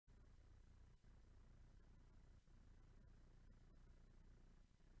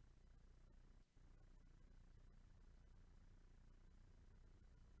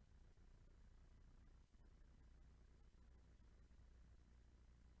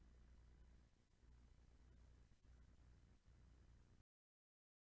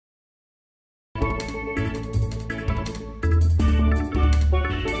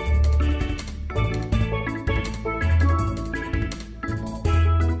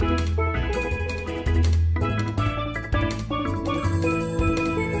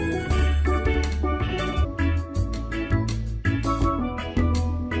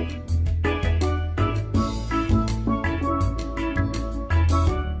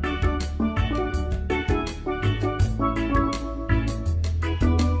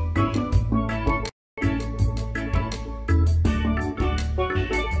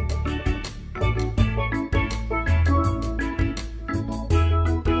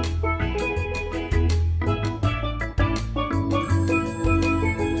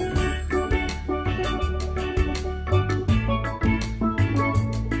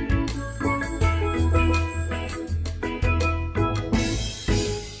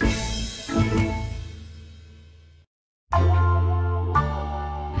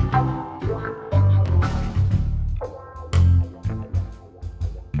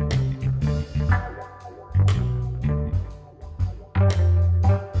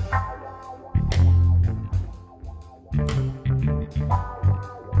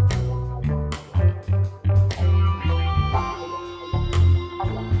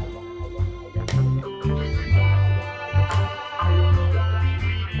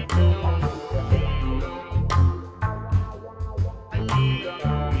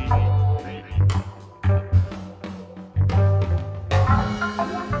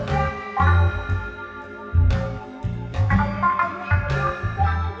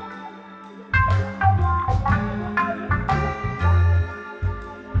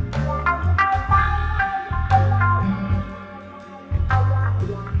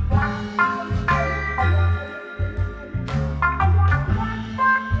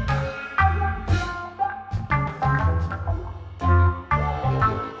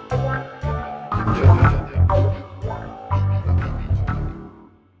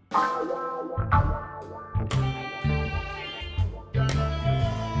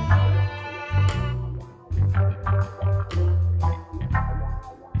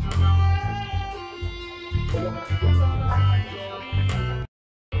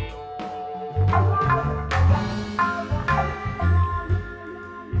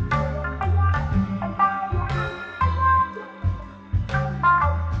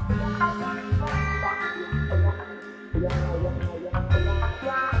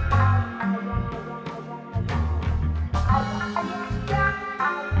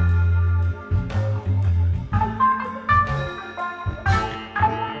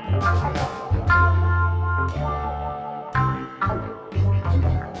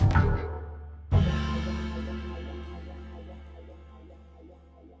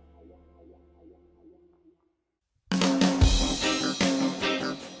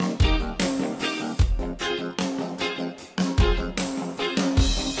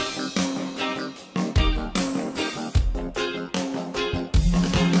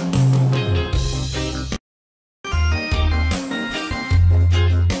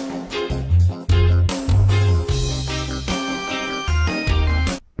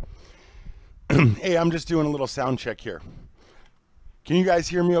I'm just doing a little sound check here. Can you guys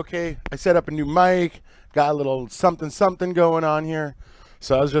hear me okay? I set up a new mic, got a little something going on here.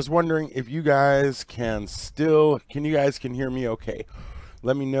 So I was just wondering if you guys can hear me okay?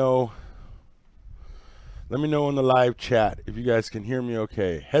 Let me know in the live chat if you guys can hear me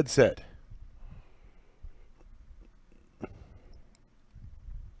okay. Headset.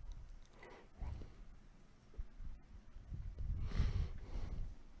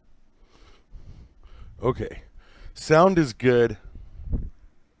 Okay. Sound is good.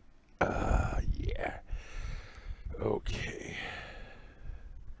 Yeah. Okay.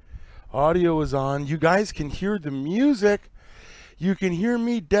 Audio is on. You guys can hear the music. You can hear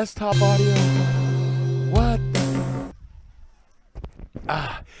me. Desktop audio. What?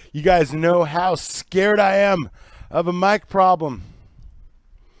 You guys know how scared I am of a mic problem.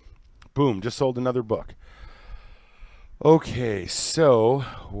 Boom, just sold another book. Okay, so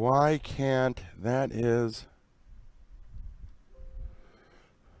why can't that is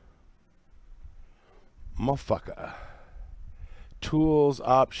motherfucker. Tools,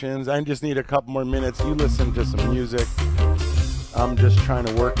 options. I just need a couple more minutes. You listen to some music. I'm just trying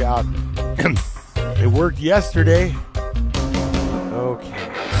to work out. It worked yesterday. Okay.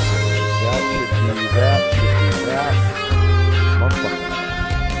 That should be that. Motherfucker.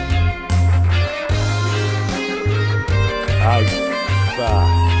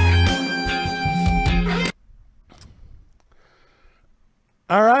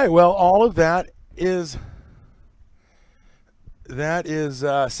 All right. Well, all of that is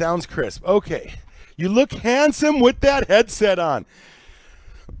sounds crisp. Okay. You look handsome with that headset on.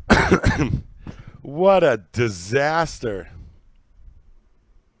 What a disaster.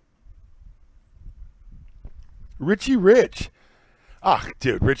 Richie Rich. Oh,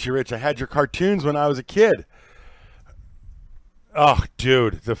 dude, Richie Rich. I had your cartoons when I was a kid. Oh,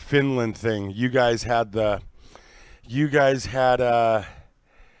 dude, the Finland thing. It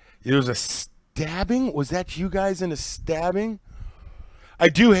was a stabbing. Was that you guys in a stabbing? I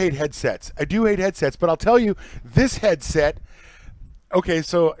do hate headsets. But I'll tell you, this headset, okay,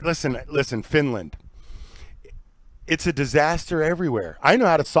 so listen, Finland. It's a disaster everywhere. I know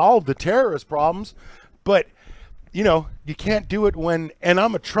how to solve the terrorist problems, but, you know, you can't do it when, and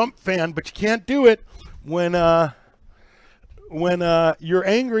I'm a Trump fan, but you can't do it when you're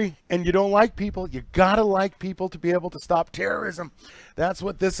angry and you don't like people. You gotta like people to be able to stop terrorism. That's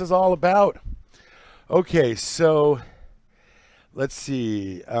what this is all about. Okay, so let's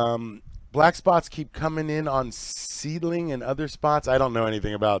see. Black spots keep coming in on seedling and other spots. I don't know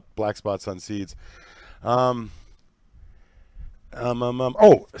anything about black spots on seeds.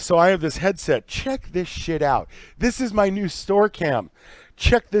 Oh, so I have this headset. Check this shit out. This is my new store cam.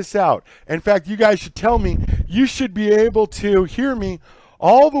 Check this out. In fact, you guys should tell me. You should be able to hear me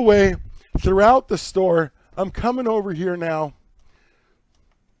all the way throughout the store. I'm coming over here now.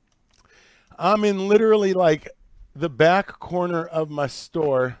 I'm in literally like the back corner of my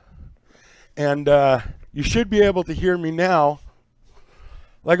store. And you should be able to hear me now.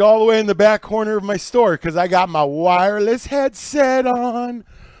 Like all the way in the back corner of my store because I got my wireless headset on.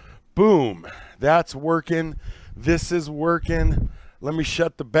 Boom. That's working. This is working. Let me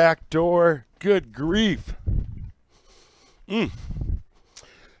shut the back door. Good grief.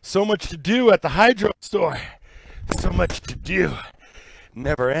 So much to do at the hydro store. So much to do.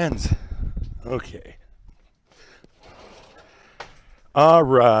 Never ends. Okay. All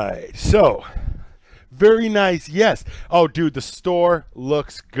right. So, very nice. Yes. Oh, dude, the store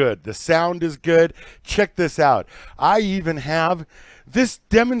looks good. The sound is good. Check this out. I even have this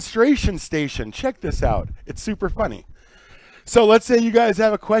demonstration station. Check this out. It's super funny. So let's say you guys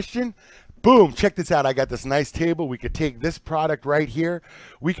have a question. Boom, check this out. I got this nice table. We could take this product right here.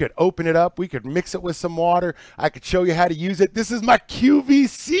 We could open it up. We could mix it with some water. I could show you how to use it. This is my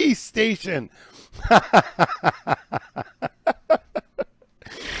QVC station.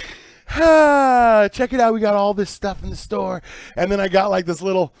 Check it out. We got all this stuff in the store. And then I got like this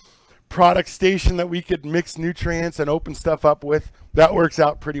little product station that we could mix nutrients and open stuff up with. That works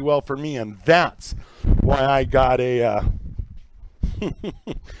out pretty well for me. And that's why I got a...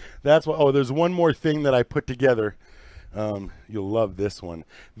 that's what. Oh, there's one more thing that I put together. You'll love this one.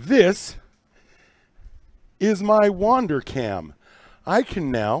 This is my Wander Cam. I can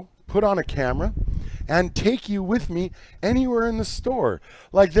now put on a camera and take you with me anywhere in the store.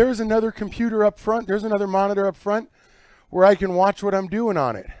 Like there's another computer up front. There's another monitor up front where I can watch what I'm doing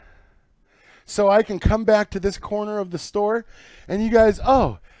on it. So I can come back to this corner of the store and you guys,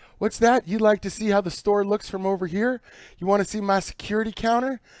 oh, what's that? You'd like to see how the store looks from over here? You want to see my security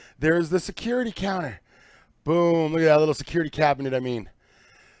counter? There's the security counter. Boom. Look at that little security cabinet, I mean.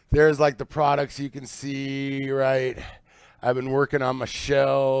 There's like the products you can see, right? I've been working on my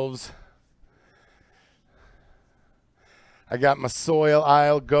shelves. I got my soil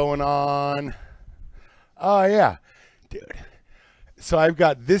aisle going on. Oh, yeah. Dude. So I've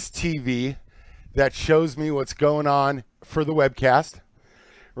got this TV that shows me what's going on for the webcast,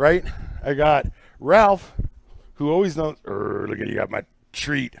 right? I got Ralph, who always knows, look at you, got my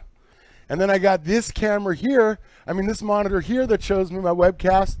treat. And then I got this camera here, this monitor here that shows me my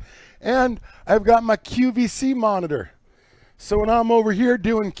webcast, and I've got my QVC monitor. So when I'm over here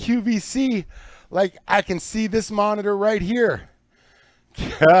doing QVC, like I can see this monitor right here.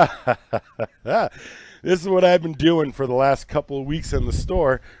 This is what I've been doing for the last couple of weeks in the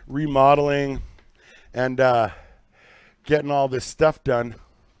store, remodeling and getting all this stuff done,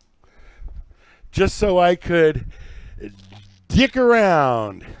 just so I could dick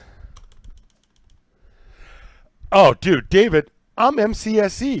around. Oh, dude, David, I'm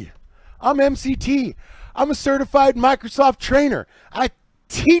MCSE. I'm MCT. I'm a certified Microsoft trainer. I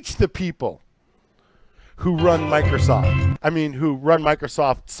teach the people who run Microsoft. Who run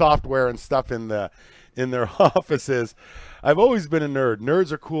Microsoft software and stuff in their offices. I've always been a nerd.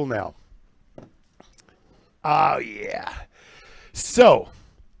 Nerds are cool now. Oh, yeah. So,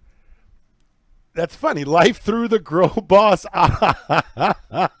 that's funny. Life through the Grow Boss.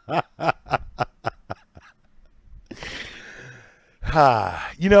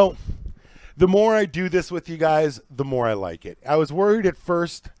 The more I do this with you guys, the more I like it. I was worried at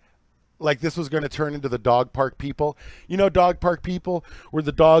first, like this was going to turn into the dog park people. You know, dog park people, where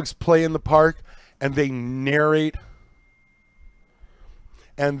the dogs play in the park and they narrate.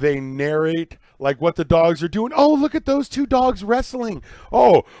 Like what the dogs are doing. Oh, look at those two dogs wrestling.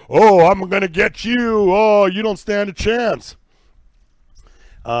 Oh, I'm going to get you. Oh, you don't stand a chance.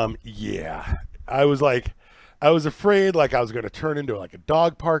 Yeah, I was afraid like I was going to turn into like a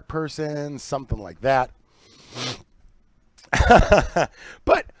dog park person, something like that.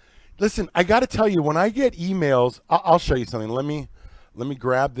 But listen, I got to tell you, when I get emails, I'll show you something. Let me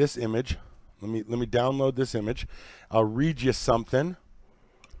grab this image. Let me download this image. I'll read you something.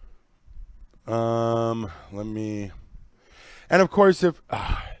 And of course, if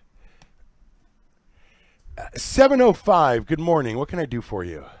 7:05, good morning. What can I do for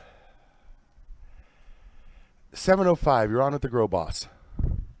you? 7:05, you're on with the Grow Boss.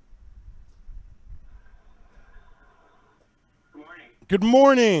 Good morning. Good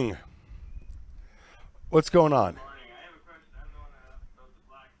morning. What's going on? Good morning. I have a question. I'm the one about the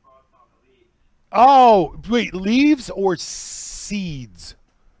black spots on the leaves. Oh, wait, leaves or seeds?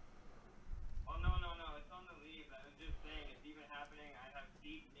 Oh, no. It's on the leaves. I was just saying it's even happening. I have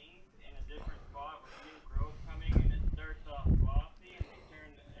seedlings in a different spot with new growth coming, and it starts off glossy, and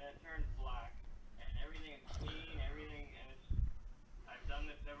it turns black. And everything is clean, and I've done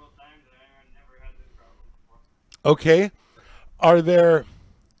this several times, and I've never had this problem before. Okay. Are there...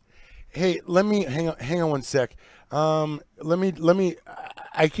 Hey, let me hang on one sec. Let me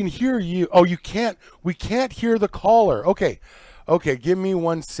I can hear you. Oh, you can't. We can't hear the caller. Okay. Give me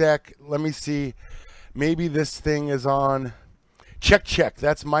one sec. Let me see. Maybe this thing is on. Check.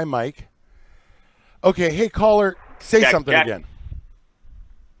 That's my mic. Okay. Hey, caller, say something again.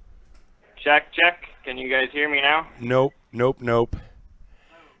 Check. Can you guys hear me now? Nope.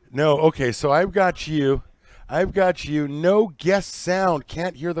 No. Okay. So I've got you. No guest sound.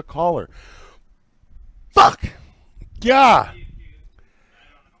 Can't hear the caller. Fuck. Yeah.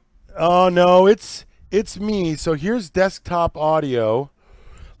 Oh, no, it's me. So here's desktop audio.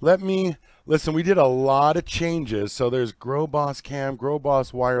 Listen, we did a lot of changes. So there's Grow Boss Cam, Grow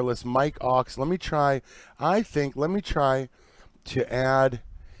Boss Wireless, mic aux. Let me try to add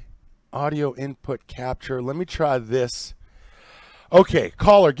audio input capture. Let me try this. Okay,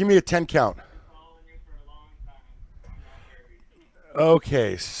 caller, give me a 10 count.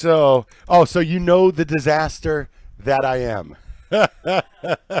 Okay, so you know the disaster that I am.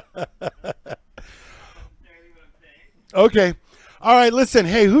 Okay. All right, listen.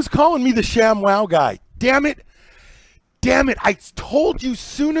 Hey, who's calling me the ShamWow guy? Damn it. I told you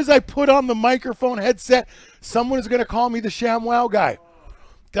soon as I put on the microphone headset, someone is going to call me the ShamWow guy.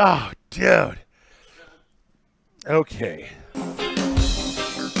 Oh, dude. Okay.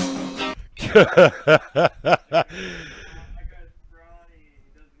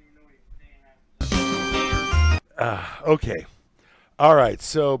 Okay. All right.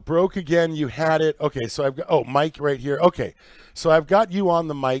 So broke again. You had it. Okay. So I've got, mic right here. Okay. So I've got you on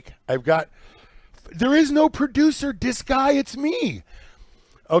the mic. There is no producer. This guy, it's me.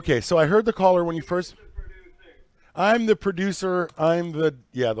 Okay. So I heard the caller when you first. I'm the producer.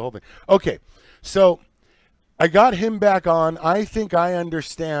 The whole thing. Okay. So I got him back on. I think I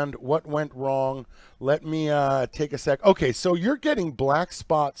understand what went wrong. Let me take a sec. Okay, so you're getting black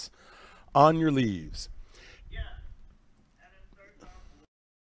spots on your leaves. Yeah. And it starts off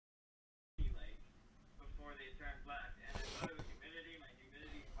like before they turn black. And I thought it was humidity. My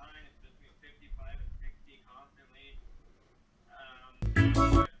humidity's fine. It's between 55 and 60 constantly.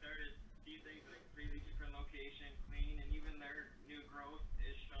 So I started these things in a completely different location, clean, and even their new growth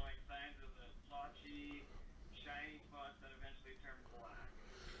is showing signs of the blotchy, shiny spots that eventually turn black.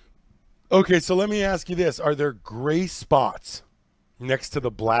 Okay, so let me ask you this. Are there gray spots next to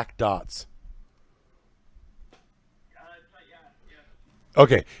the black dots? Yeah.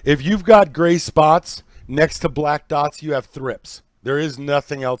 Okay, if you've got gray spots next to black dots, you have thrips. There is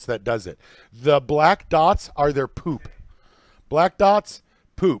nothing else that does it. The black dots are their poop. Black dots,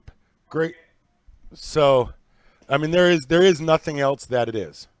 poop. Great. So, I mean, there is nothing else that it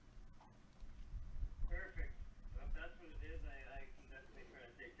is. Perfect. Well, if that's what it is, I can definitely try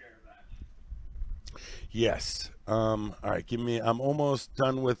to take care of that. Yes. All right, give me, I'm almost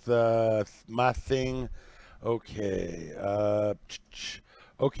done with my thing. Okay.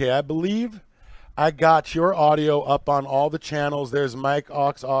 Okay, I believe I got your audio up on all the channels. There's mic,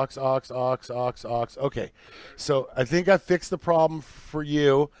 aux. Okay. So I think I fixed the problem for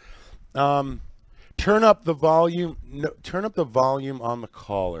you. Turn up the volume. No, turn up the volume on the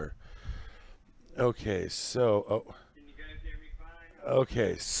caller. Okay, so Can you guys hear me fine?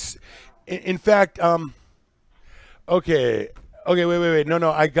 okay. In fact, okay, wait.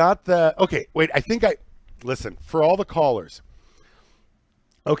 No, I got the. Okay, wait. I think I listen for all the callers.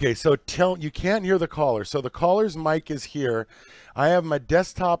 Okay, so you can't hear the caller. So the caller's mic is here. I have my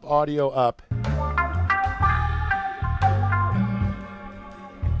desktop audio up.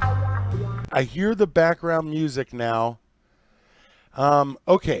 I hear the background music now.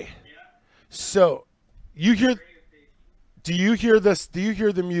 Okay. So you hear, do you hear this? Do you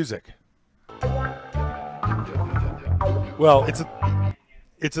hear the music? Well, it's a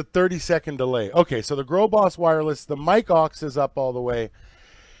 30-second delay. Okay, so the Grow Boss Wireless, the mic aux is up all the way.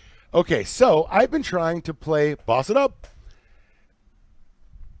 Okay, so I've been trying to play Boss It Up.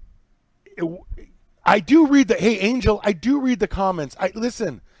 I do read the, hey Angel, I do read the comments.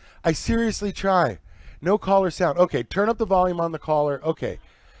 Listen, I seriously try. No caller sound. Okay, turn up the volume on the caller. Okay.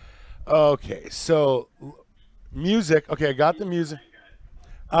 Okay, so music. Okay, I got the music.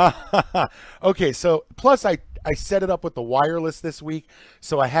 Okay, so plus I set it up with the wireless this week,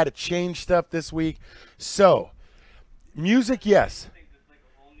 so I had to change stuff this week. So music, yes.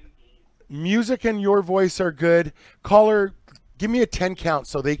 Music and your voice are good. Caller, give me a 10 count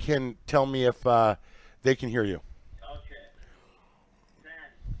so they can tell me if they can hear you. Okay. 10,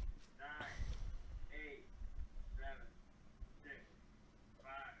 9, 8, 7, 6,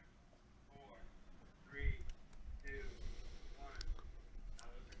 5, 4, 3, 2, 1. How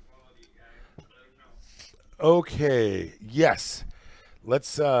was the quality, guys? Let them know. Okay. Yes.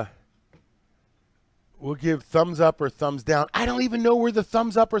 Let's we'll give thumbs up or thumbs down. I don't even know where the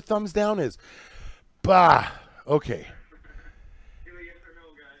thumbs up or thumbs down is. Bah. Okay. Do a yes or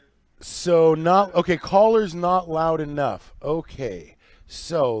no, guys. So not okay, caller's not loud enough. Okay.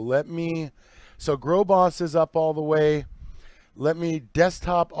 So so Grow Boss is up all the way.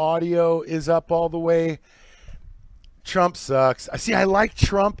 Desktop audio is up all the way. Trump sucks. I like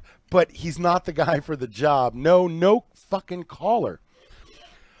Trump, but he's not the guy for the job. No fucking caller.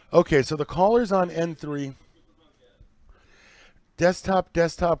 Okay, so the caller's on N3.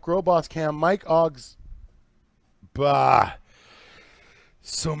 Desktop, Grow Boss Cam, mic aux. Bah.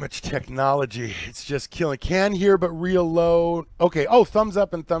 So much technology. It's just killing. Can hear, but real low. Okay, thumbs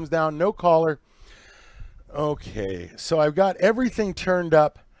up and thumbs down. No caller. Okay, so I've got everything turned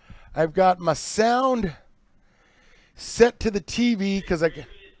up. I've got my sound set to the TV because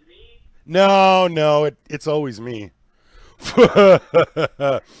No, it's always me.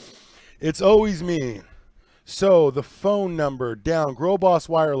 It's always me. So the phone number down, Grow Boss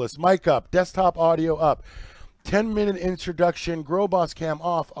Wireless, mic up, desktop audio up, 10-minute introduction, Grow Boss Cam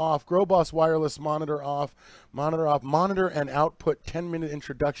off, Grow Boss Wireless monitor off, monitor and output, 10-minute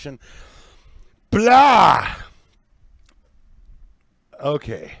introduction. Blah!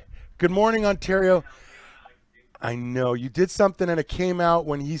 Okay. Good morning, Ontario. I know, you did something and it came out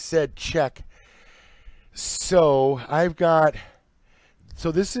when he said check. So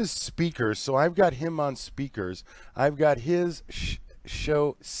this is speakers. So I've got him on speakers. I've got his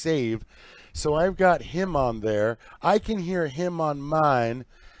show saved. So I've got him on there. I can hear him on mine.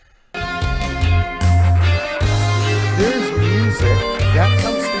 There's music. That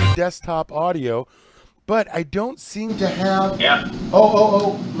comes through desktop audio. But I don't seem to have... Yeah.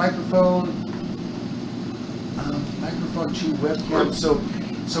 Microphone. microphone, 2 webcams.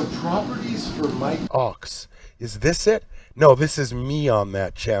 So properties for Mike Ox. Is this it? No, this is me on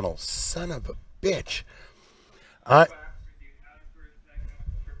that channel. Son of a bitch.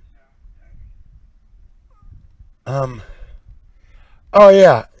 Oh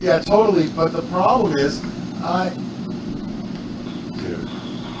yeah. Yeah, totally. But the problem is,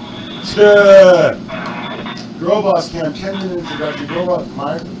 Grow Boss Cam, 10-minute introduction. Grow Boss,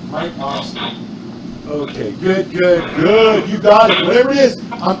 Mike Ox. Okay, good. You got it. Whatever it is.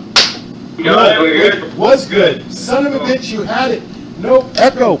 It was good. Son of a bitch, you had it. No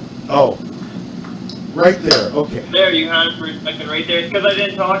echo. Oh. Right there. Okay. There, you had it for a second right there. It's because I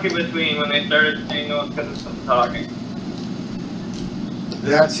didn't talk in between when they started saying no, it's because of talking.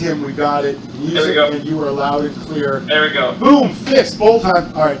 That's him. We got it. Music, there we go. And you were loud and clear. There we go. Boom. Fixed. Bowl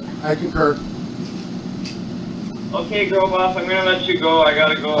time. All right. I concur. Okay, Girl Boss, I'm going to let you go. I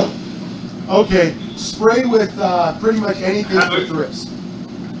got to go. Okay. Spray with pretty much anything for thrips.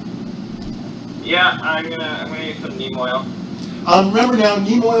 Yeah, I'm gonna use some neem oil. Remember now,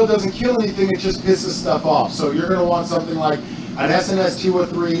 neem oil doesn't kill anything, it just pisses stuff off. So you're going to want something like an SNS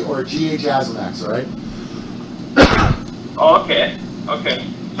 203 or a GH Azomax, all right? Oh, okay. Okay.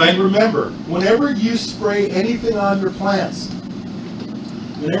 And remember, whenever you spray anything on your plants,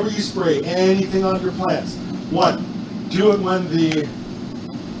 one, do it when the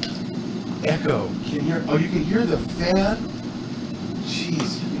echo. You can hear, you can hear the fan?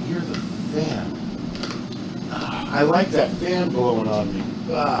 Jeez, you can hear the fan. I like that fan blowing on me.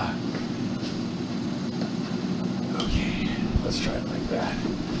 Okay, let's try it like that.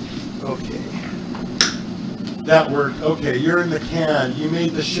 Okay. That worked. Okay, you're in the can. You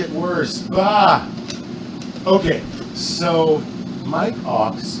made the shit worse. Okay, so Mike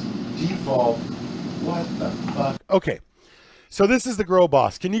Ox, default, what the fuck? Okay, so this is the Grow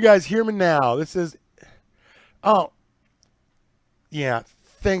Boss. Can you guys hear me now? This is, oh, yeah,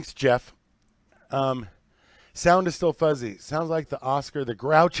 thanks, Jeff. Sound is still fuzzy. Sounds like the Oscar the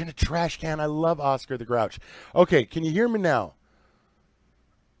Grouch in a trash can. I love Oscar the Grouch. Okay, can you hear me now?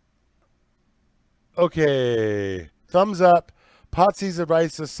 Okay, thumbs up. Potsy's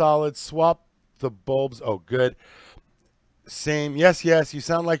advice is solid. Swap the bulbs. Oh, good. Same. Yes, yes. You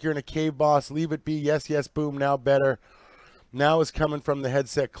sound like you're in a cave, boss. Leave it be. Yes, yes. Boom. Now better. Now is coming from the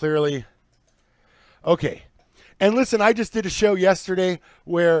headset clearly. Okay. And listen, I just did a show yesterday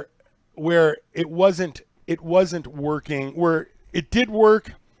where it wasn't working, where it did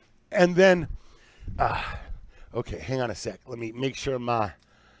work, and then okay, hang on a sec. Let me make sure my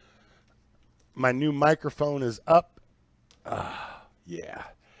new microphone is up. Yeah,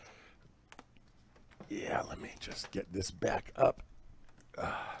 let me just get this back up.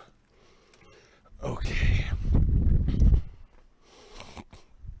 Okay,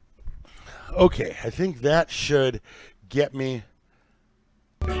 I think that should get me.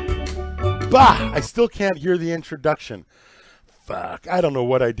 I still can't hear the introduction. Fuck, I don't know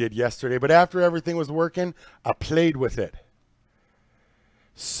what I did yesterday, but after everything was working, I played with it.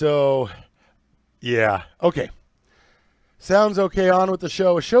 So, yeah, okay. Sounds okay. On with the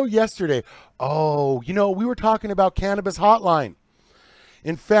show. A show yesterday. Oh, you know, we were talking about Cannabis Hotline.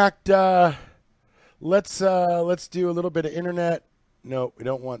 In fact, let's do a little bit of internet. No, we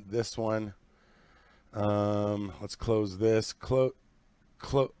don't want this one. Let's close this.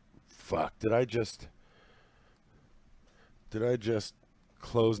 Fuck, did I just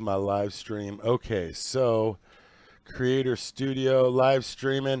close my live stream? Okay, so Creator Studio live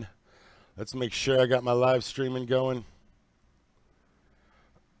streaming. Let's make sure I got my live streaming going.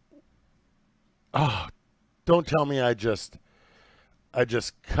 Oh, don't tell me I just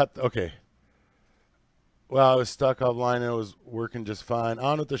cut. Okay. Well, I was stuck offline and it was working just fine.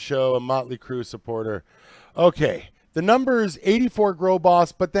 On with the show, a Motley Crue supporter. Okay. The number is 84 Grow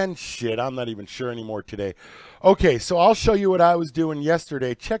Boss, but then shit, I'm not even sure anymore today. Okay, so I'll show you what I was doing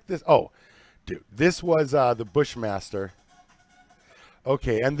yesterday. Check this. Oh, dude, this was the Bushmaster.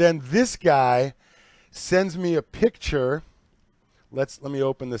 Okay, and then this guy sends me a picture. Let me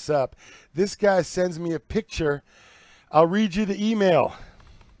open this up. This guy sends me a picture. I'll read you the email.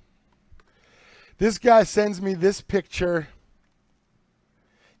 This guy sends me this picture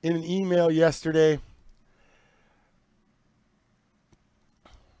in an email yesterday.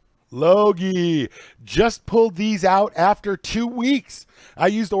 Logie, just pulled these out after 2 weeks. I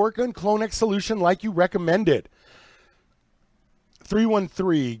used Orca and Clonex solution like you recommended.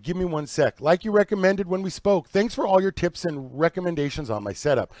 313, give me one sec. Like you recommended when we spoke. Thanks for all your tips and recommendations on my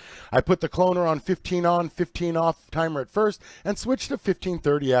setup. I put the cloner on 15 on, 15 off timer at first and switched to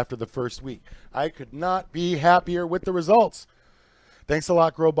 1530 after the first week. I could not be happier with the results. Thanks a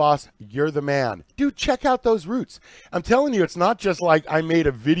lot, Grow Boss. You're the man. Dude, check out those roots. I'm telling you, it's not just like I made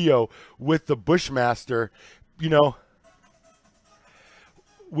a video with the Bushmaster, you know,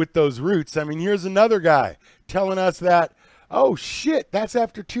 with those roots. I mean, here's another guy telling us that, oh shit, that's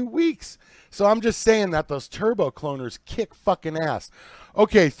after 2 weeks. So I'm just saying that those turbo cloners kick fucking ass.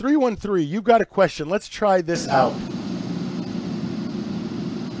 Okay, 313, you've got a question. Let's try this out.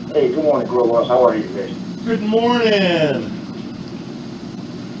 Hey, good morning, Grow Boss. How are you today? Good morning.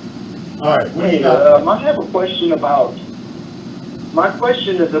 All right. Hey, I have a question about. My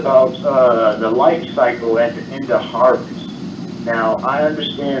question is about the life cycle at the end of harvest. Now, I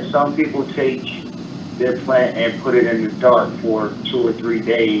understand some people take their plant and put it in the dark for 2 or 3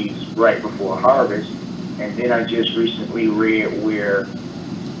 days right before harvest, and then I just recently read where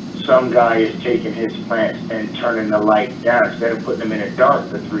some guy is taking his plants and turning the light down. Instead of putting them in the dark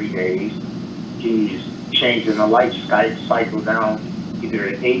for 3 days, he's changing the light cycle down either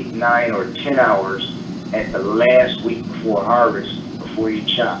at 8, 9, or 10 hours at the last week before harvest, before you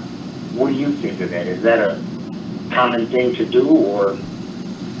chop. What do you think of that? Is that a common thing to do, or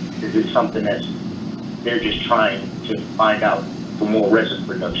is it something that's they're just trying to find out for more resin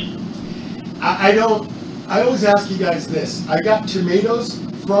production? I always ask you guys this. I got tomatoes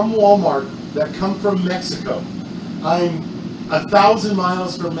from Walmart that come from Mexico. I'm 1,000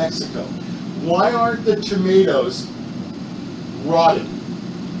 miles from Mexico. Why aren't the tomatoes rotted?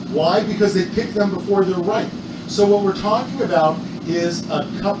 Why? Because they pick them before they're ripe. So what we're talking about is a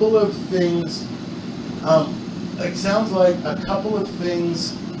couple of things. It sounds like a couple of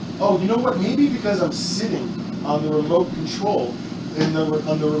things. Oh, you know what? Maybe because I'm sitting on the remote control on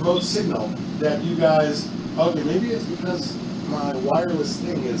the remote signal that you guys. Okay, maybe it's because my wireless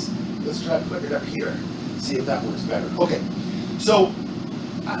thing is. Let's try to put it up here. See if that works better. Okay. So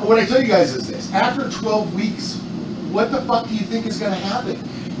what I tell you guys is this: after 12 weeks, what the fuck do you think is going to happen?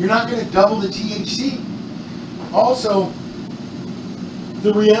 You're not going to double the THC. Also,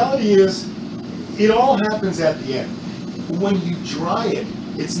 the reality is, it all happens at the end. When you dry it,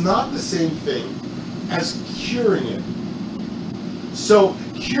 it's not the same thing as curing it. So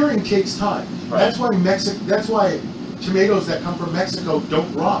curing takes time. Right. That's why tomatoes that come from Mexico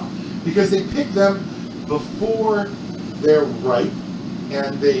don't rot, because they pick them before they're ripe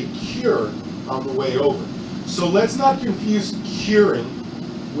and they cure on the way over. So let's not confuse curing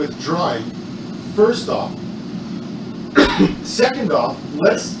with drying. First off. Second off,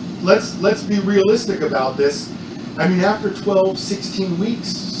 let's be realistic about this. I mean, after 12, 16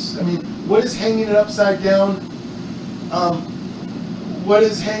 weeks, I mean, what is hanging it upside down? What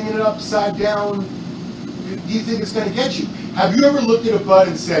is hanging it upside down? Do you think it's going to get you? Have you ever looked at a bud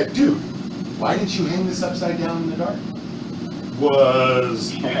and said, dude, why didn't you hang this upside down in the dark?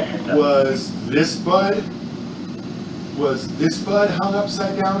 Was this bud hung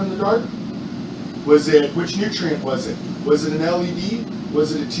upside down in the dark? Was it, which nutrient was it? Was it an LED?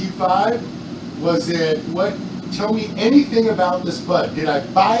 Was it a T5? Was it, what? Tell me anything about this bud. Did I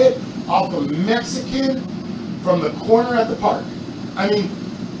buy it off a Mexican from the corner at the park? I mean,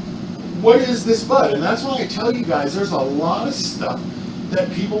 what is this bud? And that's why I tell you guys, there's a lot of stuff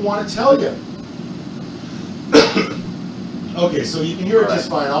that people want to tell you. Okay, so you can hear it just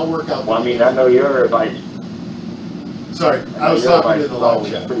fine. I'll work out. Well, I mean, I know your advice. Sorry, I was talking to the live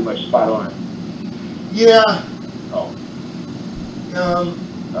chat. Pretty much spot on. Yeah. Oh. No.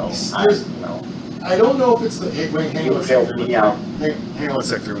 I don't know if it's the. Hey, wait, hang on a second. Hang on a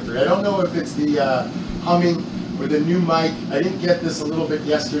second. I don't know if it's the humming or the new mic. I didn't get this a little bit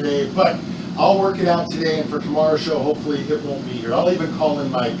yesterday, but I'll work it out today, and for tomorrow's show, hopefully it won't be here. I'll even call in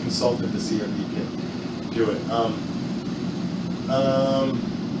my consultant to see if he can do it.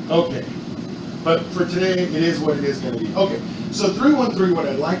 Okay. But for today, it is what it is going to be. Okay. So 313, what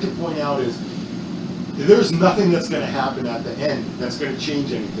I'd like to point out is, there's nothing that's going to happen at the end that's going to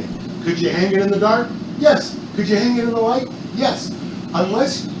change anything. Could you hang it in the dark? Yes. Could you hang it in the light? Yes.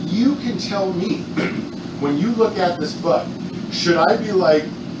 Unless you can tell me, when you look at this bud, should I be like,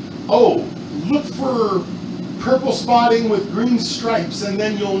 oh, look for purple spotting with green stripes, and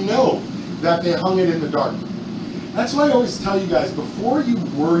then you'll know that they hung it in the dark. That's why I always tell you guys, before you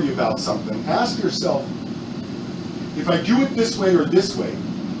worry about something, ask yourself, if I do it this way or this way,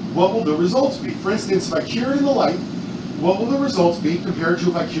 what will the results be? For instance, if I cure it in the light, what will the results be compared to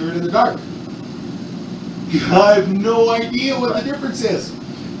if I cure it in the dark? I have no idea what the difference is,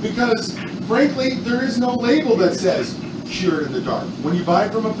 because frankly, there is no label that says cured in the dark. When you buy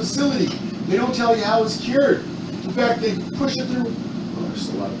it from a facility, they don't tell you how it's cured. In fact, they push it through, oh, there's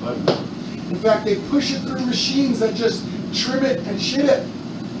a lot of butter. In fact, they push it through machines that just trim it and shit it.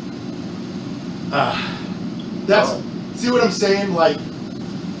 See what I'm saying? Like,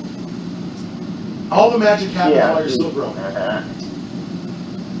 all the magic happens while you're still growing.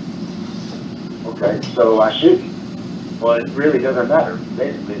 Okay, so I shouldn't. Well, it really doesn't matter,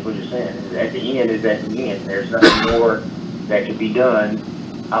 basically, is what you're saying. At the end is at the end. There's nothing more that can be done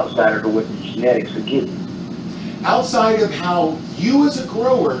outside of what the genetics are giving. Outside of how you as a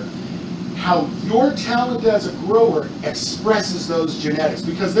grower, how your talent as a grower expresses those genetics.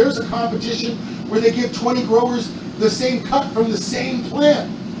 Because there's a competition where they give 20 growers the same cut from the same plant.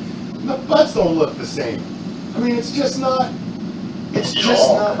 And the buds don't look the same. I mean, it's just not, it's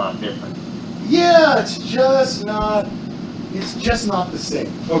just not. Come out different. Yeah, it's just not the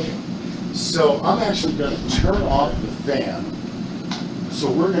same. Okay, so I'm actually going to turn off the fan. So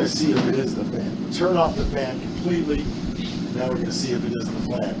we're going to see if it is the fan. Turn off the fan completely. Now we're going to see if it is the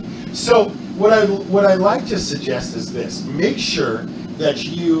fan. So what I like to suggest is this: make sure that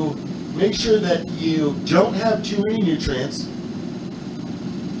you don't have too many nutrients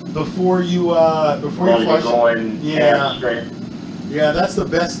before you flush. Yeah, that's the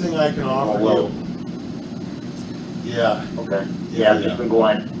best thing I can offer you. Yeah. Okay. Yeah, I've just been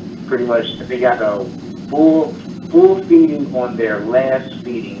going pretty much. They got a full feeding on their last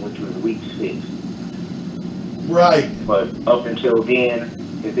feeding, which was week 6. Right. But up until then,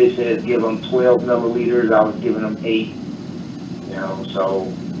 if it says give them 12 milliliters, I was giving them 8. You know, so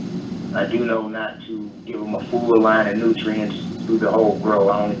I do know not to give them a full line of nutrients through the whole grow.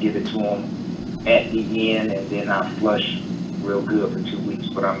 I only give it to them at the end, and then I flush real good for 2 weeks.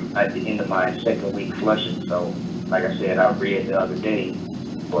 But I'm at the end of my 2nd week flushing, so like I said, I read the other day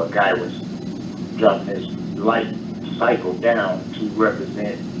where a guy was dropping his light cycle down to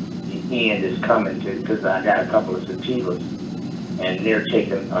represent the end is coming to, because I got a couple of sativas and they're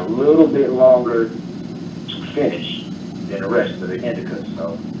taking a little bit longer to finish than the rest of the indicas.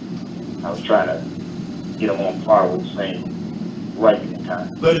 So I was trying to get them on par with the same ripening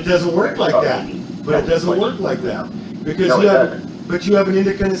time. But it doesn't work like that. But it doesn't work like that. Because no, you have an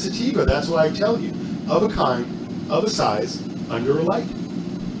indica and a sativa. That's why I tell you. Of a kind, of a size, under a light.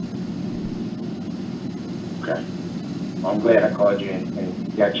 Okay. Well, I'm glad I called you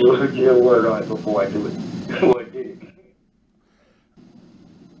and got your word on it before I do it. Before I did it.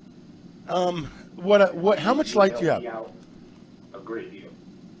 How much light do you have? A great deal.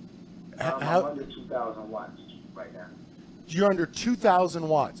 I'm under 2,000 watts right now. You're under 2,000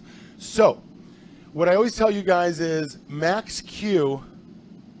 watts. So, what I always tell you guys is max Q.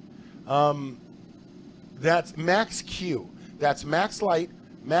 That's max Q. That's max light,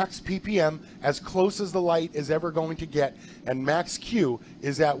 max ppm, as close as the light is ever going to get, and max Q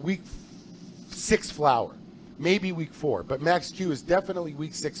is at week 6 flower, maybe week 4, but max Q is definitely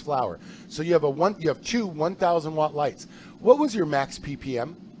week 6 flower. So you have two 1,000 watt lights. What was your max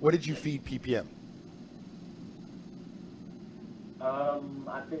ppm? What did you feed ppm? I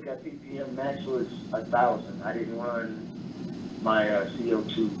think at ppm max was 1,000. I didn't run my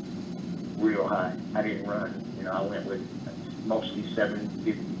CO2 real high. I didn't run, I went with mostly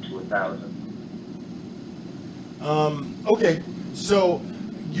 750 to 1,000. Okay, so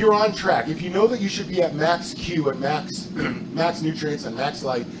you're on track. If you know that you should be at max Q and max max nutrients and max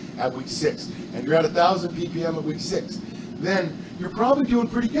light at week 6, and you're at 1,000 ppm at week 6, then you're probably doing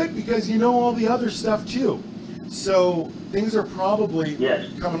pretty good because you know all the other stuff too. So things are probably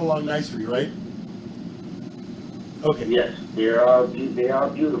coming along nice for you, right? Okay. Yes, they are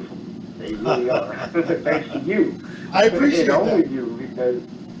beautiful. They really are. Thanks to you. I appreciate that. Only you, because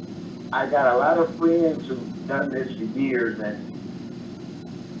I got a lot of friends who've done this for years, and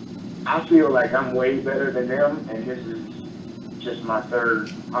I feel like I'm way better than them, and this is just my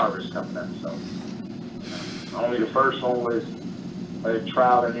 3rd harvest coming up. So only the first one was a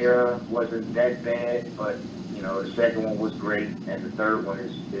trial and error, wasn't that bad, but the 2nd one was great, and the 3rd one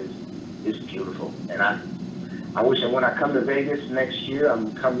is beautiful. And I wish that when I come to Vegas next year,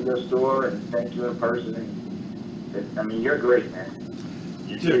 I'm coming to your store and thank you in person. And you're great, man.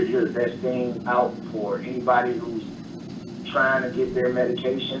 You're the best thing out for anybody who's trying to get their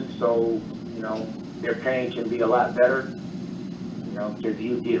medication, so their pain can be a lot better. Because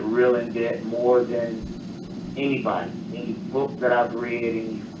you get real in debt more than anybody. Any book that I've read,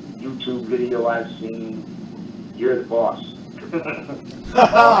 any YouTube video I've seen, you're the boss.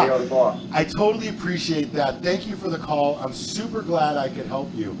 You're the boss. I totally appreciate that. Thank you for the call. I'm super glad I could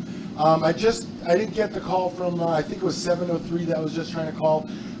help you. I didn't get the call from, I think it was 703 that was just trying to call.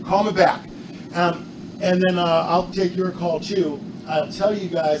 Call me back. And then I'll take your call too. I'll tell you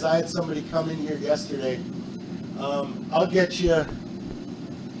guys, I had somebody come in here yesterday. I'll get you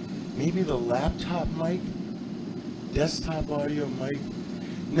maybe the laptop mic, desktop audio mic.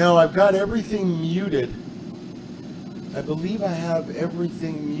 No, I've got everything muted. I believe I have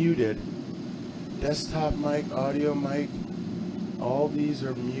everything muted. Desktop mic, audio mic, all these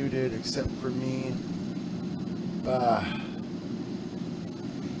are muted except for me.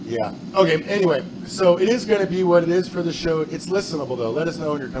 Yeah. Okay, anyway, so it is going to be what it is for the show. It's listenable, though. Let us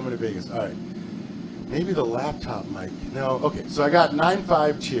know when you're coming to Vegas. All right. Maybe the laptop mic. No. Okay, so I got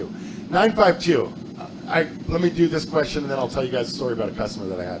 952. 952. Let me do this question, and then I'll tell you guys a story about a customer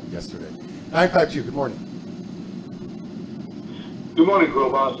that I had yesterday. 952, good morning. Good morning, Grow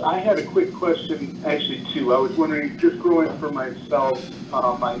Boss. I had a quick question, actually two. I was wondering, just growing for myself,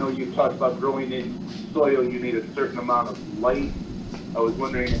 I know you talked about growing in soil, you need a certain amount of light. I was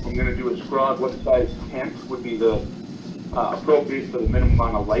wondering if I'm going to do a scrog, what size tent would be the appropriate for the minimum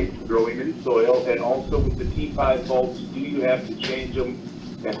amount of light for growing in soil? And also with the T5 bulbs, do you have to change them?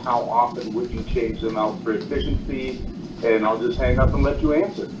 And how often would you change them out for efficiency? And I'll just hang up and let you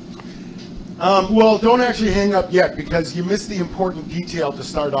answer. Well, don't actually hang up yet, because you missed the important detail to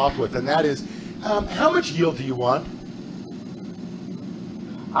start off with, and that is, how much yield do you want?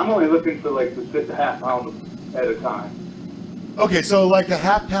 I'm only looking for like the 6.5 pounds at a time. Okay, so like a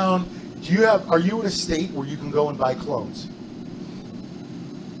half pound. Are you in a state where you can go and buy clones?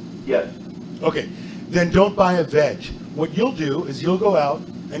 Yes. Okay, then don't buy a veg. What you'll do is you'll go out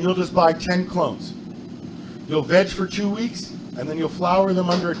and you'll just buy 10 clones. You'll veg for 2 weeks, and then you'll flower them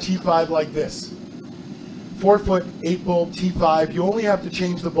under a T5 like this. 4 foot, 8 bulb T5. You only have to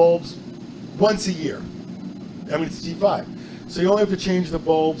change the bulbs once a year. I mean, it's T5. So you only have to change the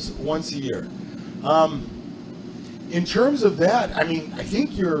bulbs once a year. In terms of that, I mean, I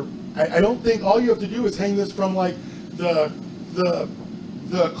think I don't think all you have to do is hang this from like the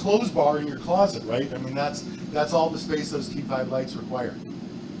clothes bar in your closet, right? I mean, that's all the space those T5 lights require.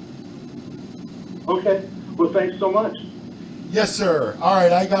 Okay. Well, thanks so much. Yes, sir. All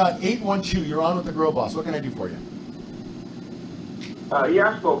right, I got 812. You're on with the Grow Boss. What can I do for you? Yeah,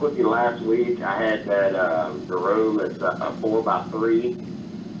 I spoke with you last week. I had that the room that's a 4x3,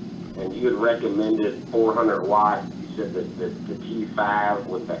 and you had recommended 400 watts. You said that the T5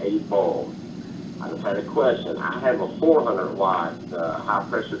 with the 8 bulbs. I just had a question. I have a 400 watt high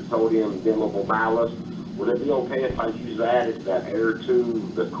pressure sodium dimmable ballast. Would it be okay if I use that? It's that air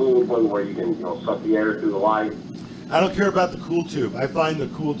tube, the cooled one where you can suck the air through the light. I don't care about the cool tube. I find the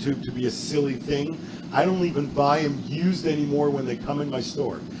cool tube to be a silly thing. I don't even buy them used anymore when they come in my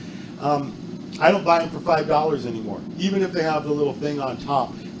store. I don't buy them for $5 anymore, even if they have the little thing on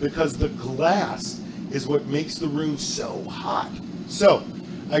top, because the glass is what makes the room so hot. So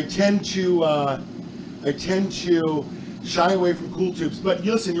I tend to shy away from cool tubes. But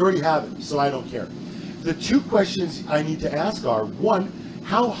listen, you already have it, so I don't care. The two questions I need to ask are: one,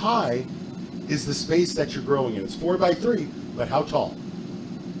 how high is the space that you're growing in? It's 4x3, but how tall?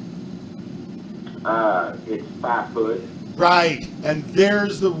 It's 5 foot. Right, and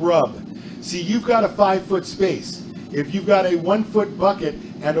there's the rub. See, you've got a 5 foot space. If you've got a 1 foot bucket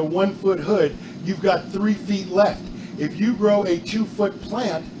and a 1 foot hood, you've got 3 feet left. If you grow a 2 foot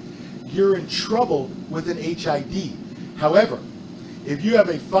plant, you're in trouble with an HID. However, if you have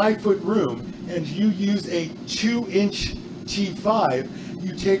a 5 foot room and you use a 2-inch T5,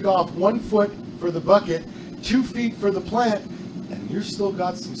 you take off 1 foot for the bucket, 2 feet for the plant, and you've still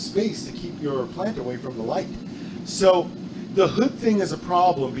got some space to keep your plant away from the light. So the hood thing is a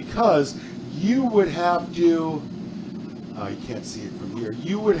problem, because you would have to, you can't see it from here,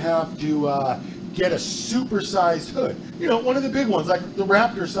 you would have to get a super-sized hood. You know, one of the big ones, like the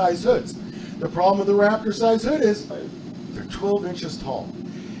Raptor size hoods. The problem with the Raptor size hood is they're 12 inches tall.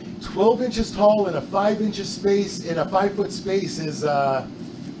 12 inches tall in a 5 inches space, in a 5 foot space is,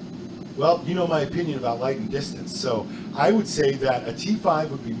 well, you know my opinion about light and distance. So I would say that a T5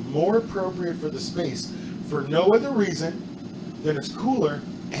 would be more appropriate for the space for no other reason than it's cooler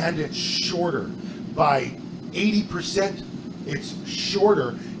and it's shorter. By 80%, it's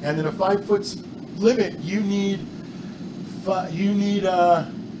shorter. And in a 5 foot limit, you need,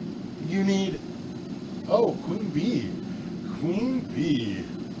 oh, Queen Bee. Queen Bee.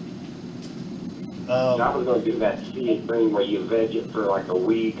 I was going to do that seed thing where you veg it for like a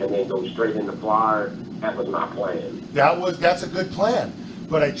week and then go straight into flower. That was my plan. That's a good plan.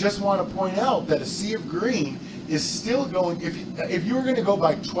 But I just want to point out that a sea of green is still going, if you were going to go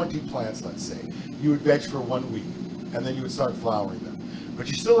buy 20 plants, let's say, you would veg for 1 week and then you would start flowering them. But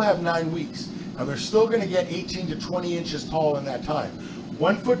you still have 9 weeks, and they're still going to get 18 to 20 inches tall in that time.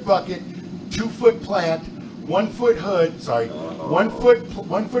 1 foot bucket, 2 foot plant, 1 foot hood, sorry, 1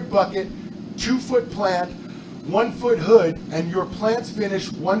 foot bucket, 2 foot plant, 1 foot hood, and your plants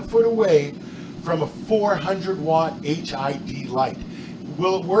finish 1 foot away from a 400 watt HID light.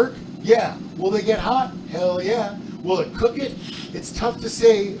 Will it work? Yeah. Will they get hot? Hell yeah. Will it cook it? It's tough to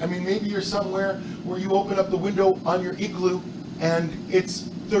say. I mean, maybe you're somewhere where you open up the window on your igloo and it's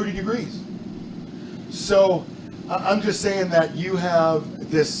 30 degrees. So I'm just saying that you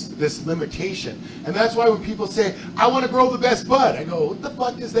have this limitation. And that's why when people say, I want to grow the best bud, I go, what the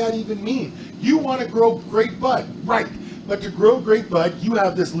fuck does that even mean? You want to grow great bud, right? But to grow great bud, you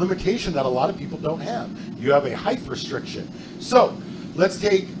have this limitation that a lot of people don't have. You have a height restriction. So let's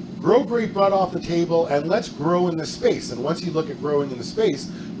take grow great bud off the table and let's grow in the space. And once you look at growing in the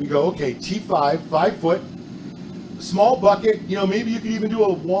space, we go, okay, T5, 5 foot, small bucket. You know, maybe you could even do a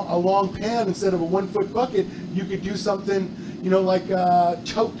long pan instead of a 1 foot bucket. You could do something, you know, like a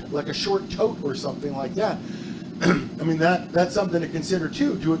tote, like a short tote or something like that. I mean, that's something to consider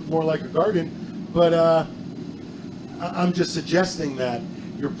too. Do it more like a garden. But I'm just suggesting that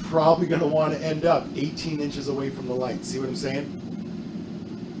you're probably going to want to end up 18 inches away from the light. See what I'm saying?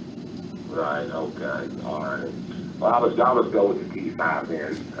 Right, okay, all right. Well, I'll just go with the T5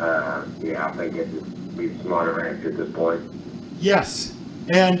 then. Yeah, I think it would be the smarter answer at this point. Yes,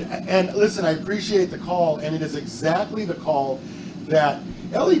 and listen, I appreciate the call, and it is exactly the call that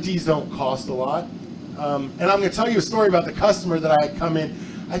LEDs don't cost a lot. And I'm going to tell you a story about the customer that I had come in.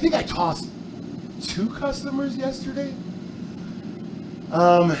 I think I tossed 2 customers yesterday.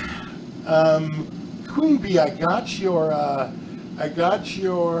 Queen Bee, I got your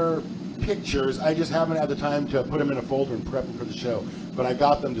pictures. I just haven't had the time to put them in a folder and prep them for the show, but I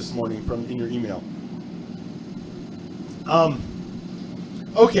got them this morning from in your email.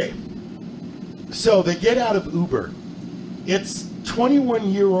 Okay, so they get out of Uber. It's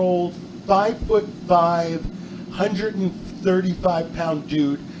 21-year-old, 5'5", 135-pound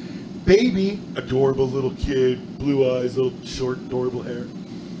dude, baby, adorable little kid, blue eyes, little short, adorable hair,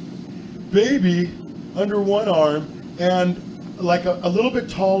 baby under one arm, and like a little bit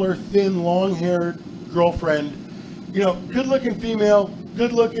taller, thin, long-haired girlfriend, you know, good-looking female,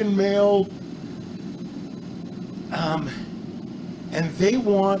 good-looking male, and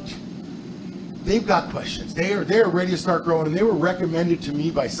they've got questions. They're ready to start growing, and they were recommended to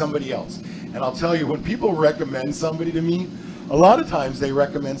me by somebody else. And I'll tell you, when people recommend somebody to me, a lot of times they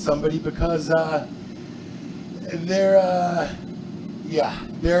recommend somebody because they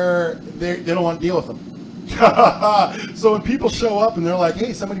don't want to deal with them. So when people show up and they're like,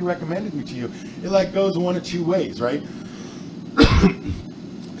 hey, somebody recommended me to you, it like goes one of 2 ways, right?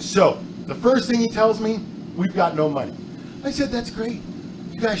 So the first thing he tells me, we've got no money. I said, that's great.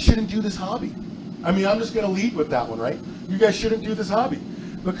 You guys shouldn't do this hobby. I mean, I'm just going to lead with that one, right? You guys shouldn't do this hobby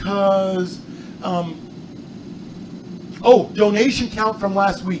because, oh, donation count from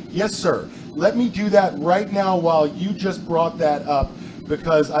last week. Yes, sir. Let me do that right now while you just brought that up,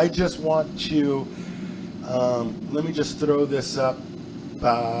 because I just want to, let me just throw this up.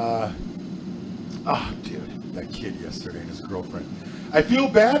 Oh, dude, that kid yesterday and his girlfriend. I feel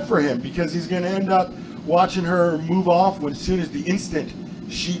bad for him because he's going to end up watching her move off as soon as the instant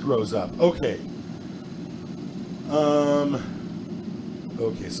she grows up. Okay.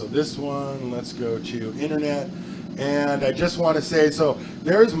 Okay, so this one, let's go to internet. And I just want to say, so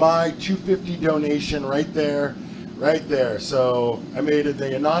there's my $250 donation right there, right there. So I made it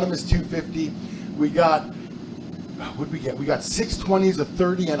the anonymous $250. We got, what did we get? We got 6 20s, a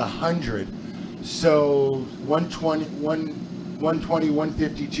 30, and 100. So 120, 120,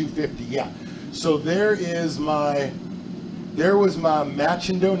 150, 250. Yeah. So there was my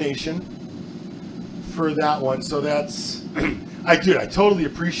matching donation for that one. So that's, I totally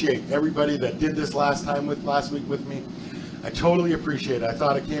appreciate everybody that did this last week with me. I totally appreciate it. I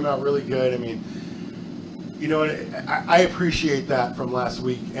thought it came out really good. I mean, you know, I appreciate that from last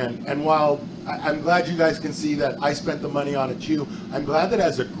week. And while I'm glad you guys can see that I spent the money on it too, I'm glad that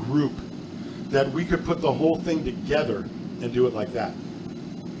as a group that we could put the whole thing together and do it like that.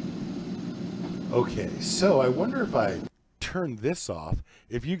 Okay, so I wonder if I turn this off,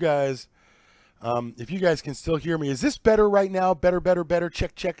 if you guys can still hear me. Is this better right now? Better.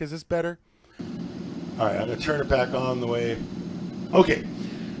 Check. Is this better? All right, I'm going to turn it back on the way. Okay,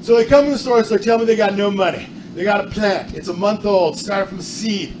 so they come to the store, so they tell me they got no money. They got a plant. It's a month old, started from a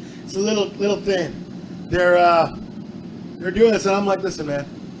seed. It's a little thing. They're doing this, and I'm like, listen, man,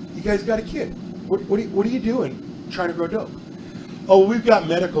 you guys got a kid. What are you doing trying to grow dope? Oh, we've got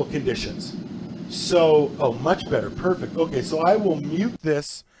medical conditions. So, oh, much better. Perfect. Okay, so I will mute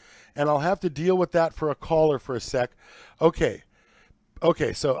this, and I'll have to deal with that for a caller for a sec. Okay,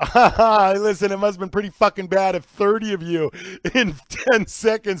 so, listen, it must have been pretty fucking bad if 30 of you in 10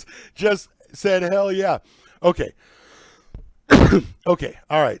 seconds just said, hell yeah. Okay. Okay,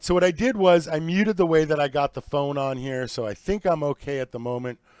 all right. So what I did was I muted the way that I got the phone on here, so I think I'm okay at the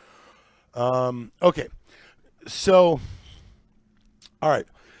moment. Okay. So, all right.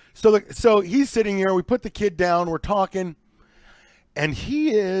 So he's sitting here. We put the kid down. We're talking, and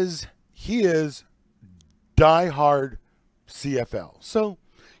he is diehard CFL. So,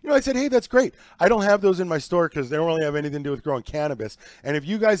 I said, hey, that's great. I don't have those in my store because they don't really have anything to do with growing cannabis. And if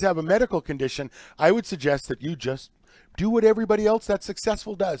you guys have a medical condition, I would suggest that you just do what everybody else that's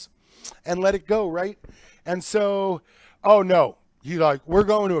successful does and let it go, right? And so, oh no, he's like, we're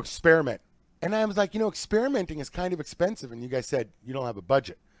going to experiment. And I was like, experimenting is kind of expensive. And you guys said you don't have a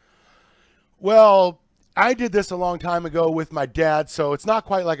budget. Well, I did this a long time ago with my dad, so it's not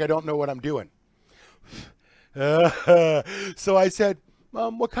quite like I don't know what I'm doing. So I said,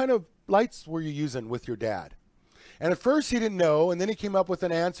 what kind of lights were you using with your dad? And at first he didn't know, and then he came up with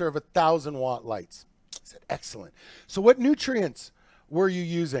an answer of 1,000-watt lights. I said, excellent. So what nutrients were you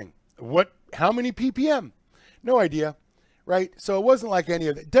using? How many ppm? No idea, right? So it wasn't like any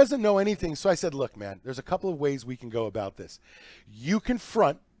of it. Doesn't know anything. So I said, look, man, there's a couple of ways we can go about this. You can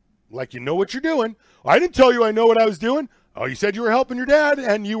front like you know what you're doing. I didn't tell you I know what I was doing. Oh, you said you were helping your dad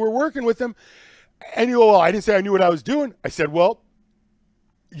and you were working with him. And you go, well, I didn't say I knew what I was doing. I said, well,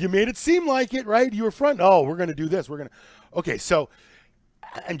 you made it seem like it, right? You were front. Oh, we're going to do this. Okay, so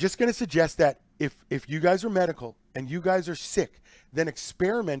I'm just going to suggest that if you guys are medical and you guys are sick, then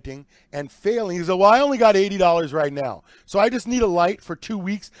experimenting and failing. He said, well, I only got $80 right now. So I just need a light for 2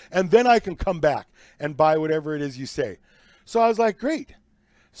 weeks and then I can come back and buy whatever it is you say. So I was like, great.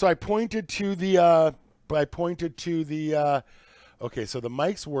 So I pointed to the, okay, so the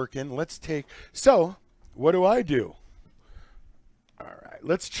mic's working. So what do? All right,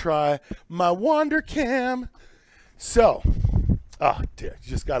 let's try my Wander Cam. So, dude, you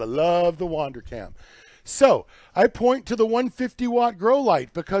just got to love the Wander Cam. So I point to the 150-watt grow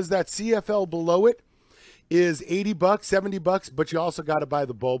light because that CFL below it is $80, $70, but you also got to buy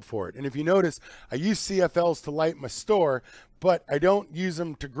the bulb for it. And if you notice, I use CFLs to light my store, but I don't use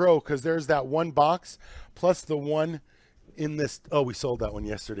them to grow because there's that one box plus the one in this. Oh, we sold that one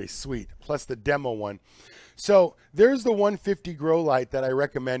yesterday. Sweet. Plus the demo one. So there's the 150 grow light that I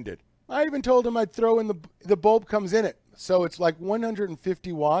recommended. I even told him I'd throw in the bulb comes in it. So it's like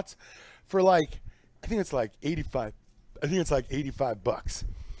 150 watts for like, I think it's like 85. I think it's like $85.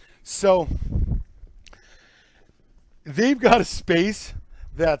 So they've got a space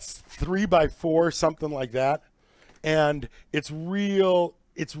that's 3x4, something like that. And it's real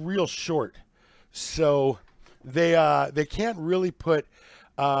short. So they can't really put,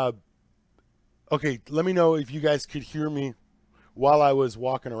 okay, let me know if you guys could hear me while I was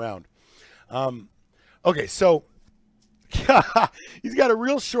walking around. Okay, so he's got a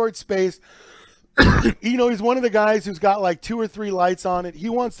real short space. He's one of the guys who's got like 2 or 3 lights on it. He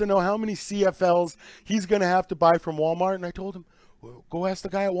wants to know how many CFLs he's going to have to buy from Walmart. And I told him, well, go ask the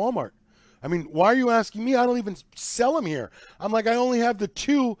guy at Walmart. I mean, why are you asking me? I don't even sell them here. I'm like, I only have the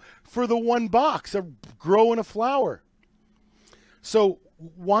 2 for the 1 box of growing a flower. So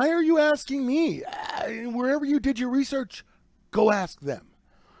why are you asking me? Wherever you did your research, go ask them.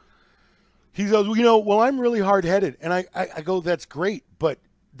 He goes, well, I'm really hard-headed. And I go, that's great, but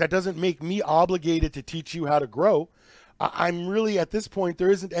that doesn't make me obligated to teach you how to grow. I'm really, at this point,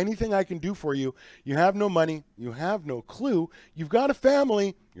 there isn't anything I can do for you. You have no money. You have no clue. You've got a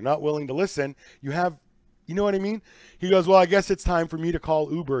family. You're not willing to listen. You know what I mean? He goes, well, I guess it's time for me to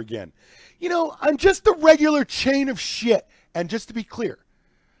call Uber again. I'm just a regular chain of shit. And just to be clear,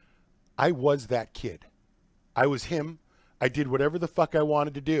 I was that kid. I was him. I did whatever the fuck I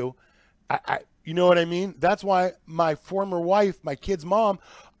wanted to do. You know what I mean? That's why my former wife, my kid's mom,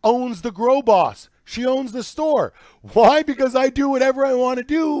 owns the Grow Boss. She owns the store. Why? Because I do whatever I want to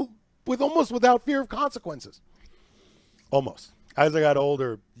do almost without fear of consequences. Almost. As I got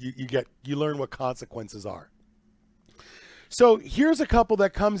older, you learn what consequences are. So here's a couple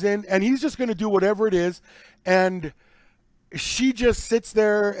that comes in, and he's just going to do whatever it is, and she just sits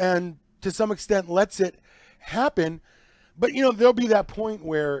there and to some extent lets it happen. But there'll be that point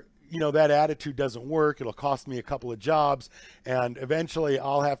where that attitude doesn't work. It'll cost me a couple of jobs, and eventually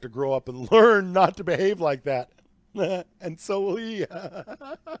I'll have to grow up and learn not to behave like that. And so will he.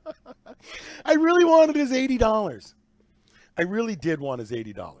 I really wanted his $80. I really did want his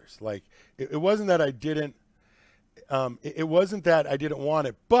 $80. Like, it wasn't that I didn't, it wasn't that I didn't want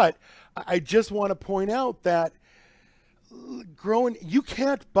it, but I just want to point out that you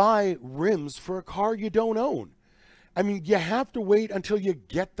can't buy rims for a car you don't own. I mean, you have to wait until you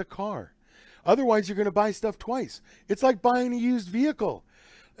get the car. Otherwise, you're going to buy stuff twice. It's like buying a used vehicle.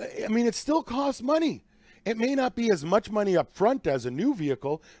 I mean, it still costs money. It may not be as much money up front as a new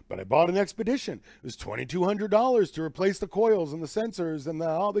vehicle, but I bought an Expedition. It was $2,200 to replace the coils and the sensors and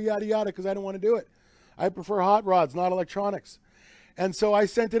all the yada yada because I didn't want to do it. I prefer hot rods, not electronics. And so I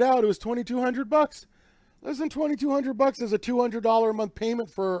sent it out. It was $2,200. Less than $2,200 is a $200 a month payment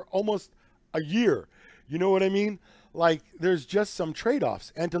for almost a year. You know what I mean? Like, there's just some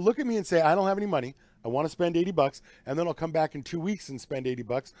trade-offs. And to look at me and say, I don't have any money, I want to spend $80, and then I'll come back in 2 weeks and spend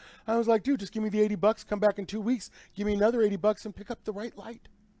 $80. I was like, dude, just give me the $80, come back in 2 weeks, give me another $80 and pick up the right light.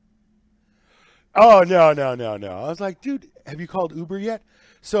 Oh, no, no, no, no. I was like, dude, have you called Uber yet?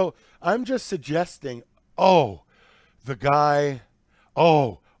 So I'm just suggesting, the guy,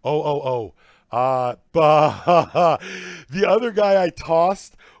 the other guy I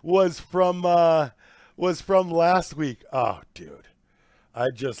tossed was from last week. Oh, dude, I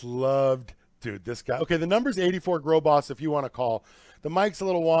just loved, dude, this guy. Okay, the number's 84 Grow Boss if you want to call. The mic's a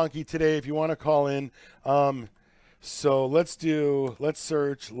little wonky today if you want to call in. So let's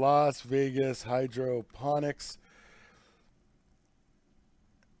search Las Vegas hydroponics.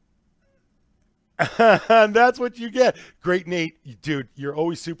 And that's what you get. Great Nate, dude, you're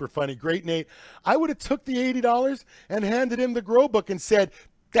always super funny. Great Nate. I would have took the $80 and handed him the grow book and said,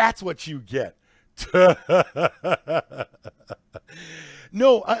 that's what you get.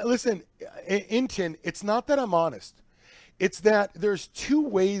 No, listen, Intin, it's not that I'm honest. It's that there's two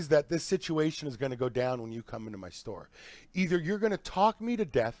ways that this situation is going to go down when you come into my store. Either you're going to talk me to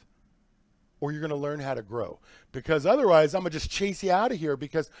death or you're going to learn how to grow. Because otherwise, I'm going to just chase you out of here.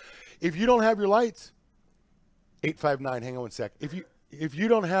 Because if you don't have your lights, 859, hang on one sec. If you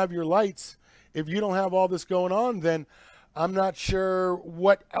don't have your lights, if you don't have all this going on, then I'm not sure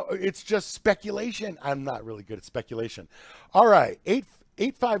what, it's just speculation. I'm not really good at speculation. All right,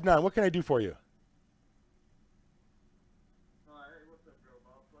 859, what can I do for you?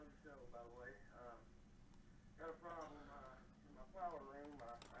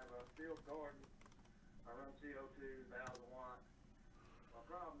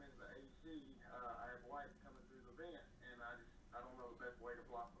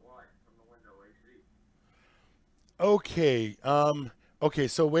 Okay. Okay.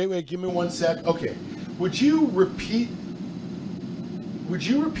 So wait. Give me 1 sec. Okay. Would you repeat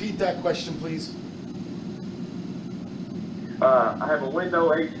that question, please? I have a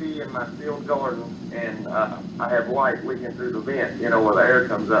window AC in my field garden, and I have light leaking through the vent, where the air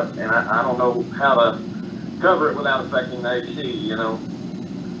comes up, and I don't know how to cover it without affecting the AC,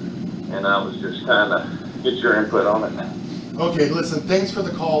 and I was just trying to get your input on it. Okay, listen, thanks for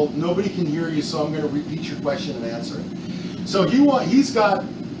the call. Nobody can hear you, so I'm going to repeat your question and answer it. So he's got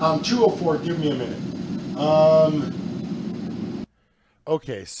 204. Give me a minute.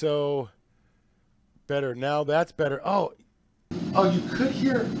 Okay, so better now. That's better. Oh, you could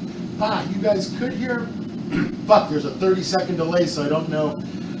hear. You guys could hear. Fuck, there's a 30-second delay, so I don't know.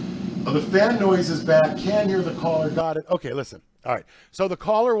 Oh, the fan noise is back. Can't hear the caller. Got it. Okay, listen. All right. So the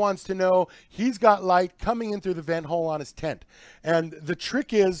caller wants to know, he's got light coming in through the vent hole on his tent. And the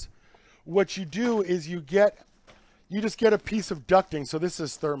trick is, what you do is you just get a piece of ducting. So this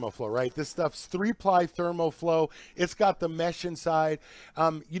is thermoflow, right? This stuff's 3-ply thermoflow. It's got the mesh inside.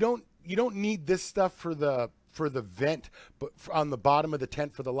 You don't need this stuff for the vent, but on the bottom of the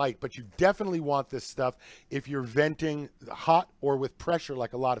tent for the light. But you definitely want this stuff if you're venting hot or with pressure,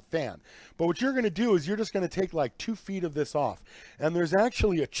 like a lot of fan. But what you're going to do is you're just going to take like 2 feet of this off. And there's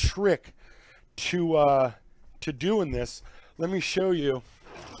actually a trick to doing this. Let me show you.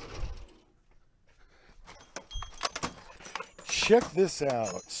 Check this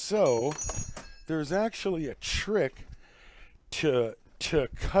out. So there's actually a trick to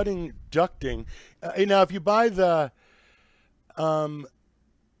cutting ducting. Now, if you buy the,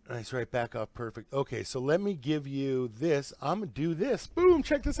 nice, right back up, perfect. Okay, so let me give you this. I'm gonna do this. Boom!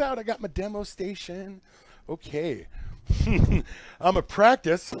 Check this out. I got my demo station. Okay, I'm gonna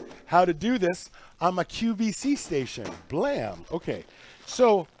practice how to do this on my QVC station. Blam. Okay,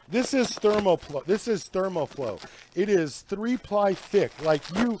 so this is thermoflow. This is thermoflow. It is 3-ply thick. Like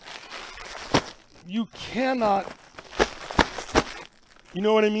you cannot. You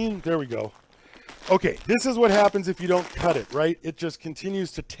know what I mean? There we go. Okay, this is what happens if you don't cut it, right? It just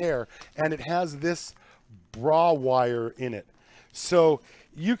continues to tear, and it has this bra wire in it. So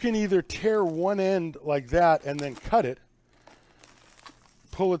you can either tear one end like that and then cut it,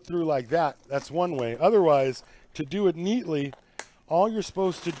 pull it through like that. That's one way. Otherwise, to do it neatly, all you're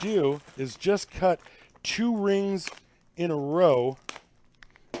supposed to do is just cut 2 rings in a row,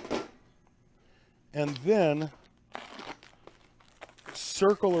 and then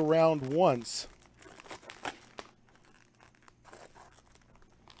circle around once.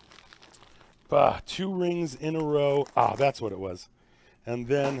 Ah, 2 rings in a row. Ah, that's what it was. And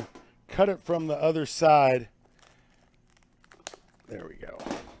then cut it from the other side. There we go.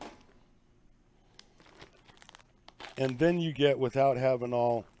 And then you get, without having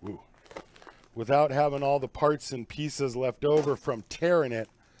all the parts and pieces left over from tearing it,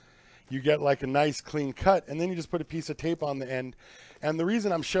 you get like a nice clean cut, and then you just put a piece of tape on the end. And the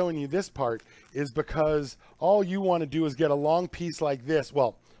reason I'm showing you this part is because all you want to do is get a long piece like this,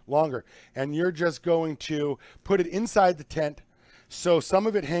 well, longer, and you're just going to put it inside the tent so some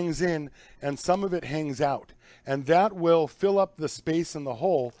of it hangs in and some of it hangs out. And that will fill up the space in the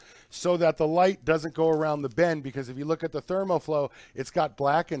hole so that the light doesn't go around the bend, because if you look at the thermoflow, it's got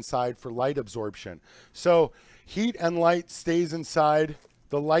black inside for light absorption. So heat and light stays inside.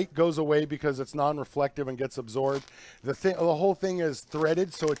 The light goes away because it's non-reflective and gets absorbed. The whole thing is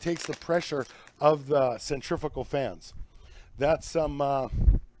threaded, so it takes the pressure of the centrifugal fans. That's why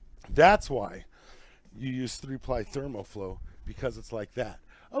you use 3-ply thermoflow, because it's like that.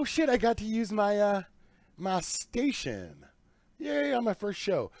 Oh shit, I got to use my my station. Yay, on my first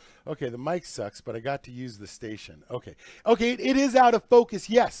show. Okay, the mic sucks, but I got to use the station. Okay, it is out of focus,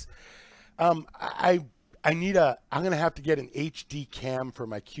 yes. I'm gonna have to get an HD cam for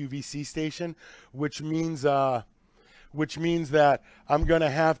my QVC station, which means that I'm gonna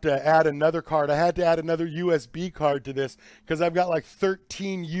have to add another card. I had to add another USB card to this because I've got like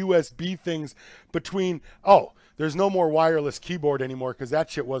 13 USB things between. Oh, there's no more wireless keyboard anymore because that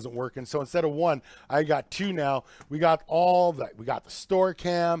shit wasn't working. So instead of one, I got two now. We got the store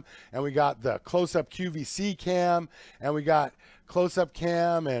cam, and we got the close-up QVC cam, and we got close-up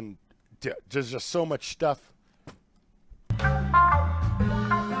cam, and there's just so much stuff. No,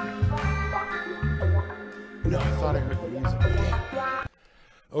 I thought I heard the music. Damn.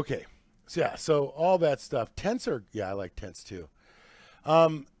 Okay, so yeah, so all that stuff. Tents are, yeah, I like tents too.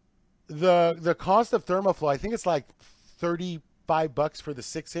 The cost of thermoflow, I think it's like $35 for the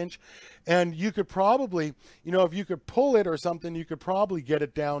 6-inch, and you could probably, you know, if you could pull it or something, you could probably get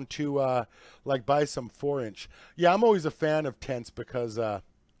it down to like buy some 4-inch. Yeah, I'm always a fan of tents because then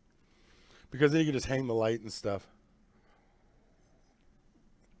you can just hang the light and stuff.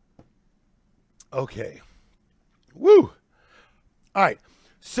 Okay. Woo! All right.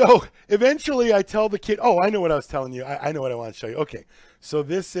 So eventually I tell the kid, oh, I know what I was telling you. I know what I want to show you. Okay. So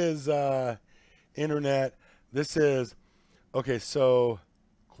this is internet. This is, okay, so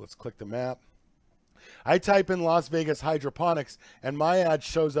let's click the map. I type in Las Vegas hydroponics, and my ad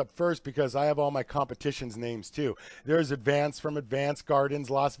shows up first because I have all my competition's names too. There's Advanced from Advanced Gardens,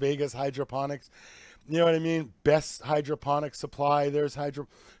 Las Vegas hydroponics. You know what I mean? Best hydroponic supply. There's hydro.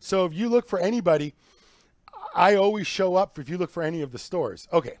 So if you look for anybody, I always show up if you look for any of the stores.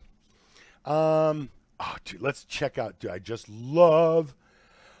 Okay. Oh, dude, let's check out. Dude, I just love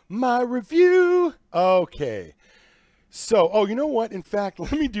my review. Okay. So, oh, you know what? In fact,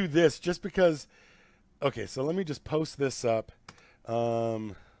 let me do this just because. Okay, so let me just post this up.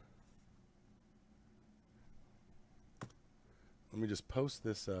 Let me just post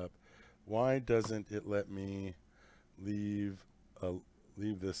this up. Why doesn't it let me leave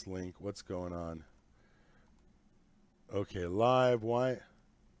this link? What's going on? Okay, live. Why?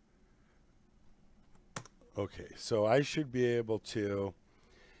 Okay, so I should be able to.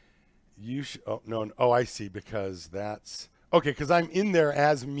 You should. Oh no. Oh, I see. Because that's okay. Because I'm in there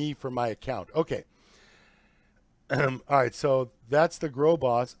as me for my account. Okay. All right. So that's the Grow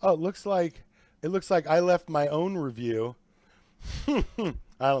Boss. Oh, it looks like I left my own review. I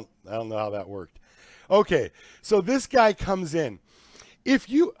don't know how that worked. Okay, so this guy comes in. If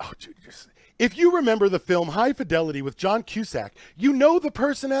you remember the film High Fidelity with John Cusack, you know the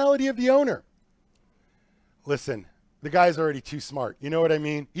personality of the owner. Listen, the guy's already too smart. You know what I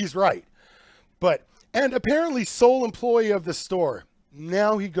mean? He's right. And apparently sole employee of the store.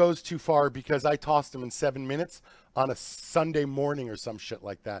 Now he goes too far because I tossed him in 7 minutes on a Sunday morning or some shit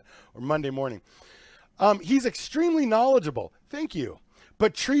like that, or Monday morning. He's extremely knowledgeable. Thank you.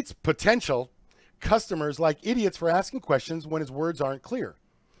 But treats potential customers like idiots for asking questions when his words aren't clear.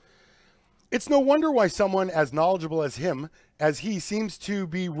 It's no wonder why someone as knowledgeable as he seems to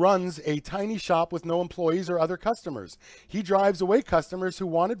be runs a tiny shop with no employees or other customers. He drives away customers who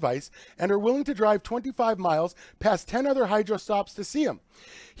want advice and are willing to drive 25 miles past 10 other hydro stops to see him.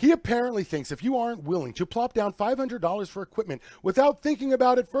 He apparently thinks if you aren't willing to plop down $500 for equipment without thinking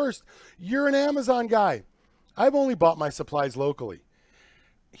about it first, you're an Amazon guy. I've only bought my supplies locally.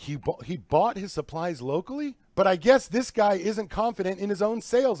 He bought his supplies locally? But I guess this guy isn't confident in his own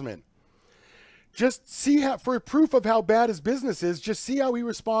salesman. Just see how, for proof of how bad his business is, just see how he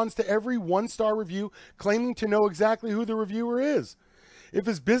responds to every 1-star review claiming to know exactly who the reviewer is. If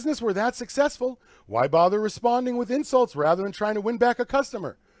his business were that successful, why bother responding with insults rather than trying to win back a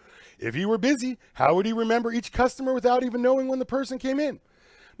customer? If he were busy, how would he remember each customer without even knowing when the person came in?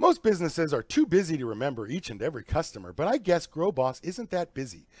 Most businesses are too busy to remember each and every customer, but I guess Grow Boss isn't that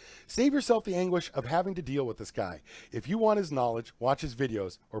busy. Save yourself the anguish of having to deal with this guy. If you want his knowledge, watch his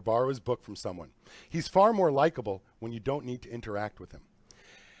videos or borrow his book from someone. He's far more likable when you don't need to interact with him.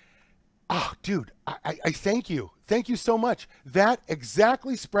 Oh, dude, I thank you. Thank you so much. That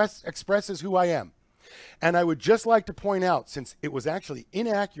exactly expresses who I am. And I would just like to point out, since it was actually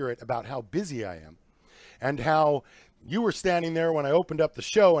inaccurate about how busy I am and how you were standing there when I opened up the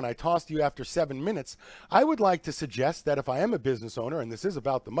show and I tossed you after 7 minutes, I would like to suggest that if I am a business owner, and this is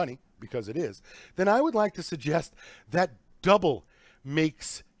about the money, because it is, then I would like to suggest that double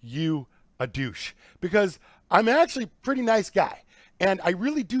makes you a douche. Because I'm actually a pretty nice guy. And I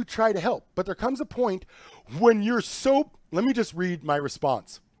really do try to help, but there comes a point when you're so, let me just read my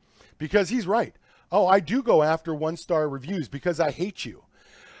response, because he's right. Oh, I do go after 1-star reviews because I hate you.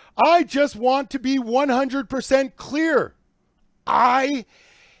 I just want to be 100% clear. I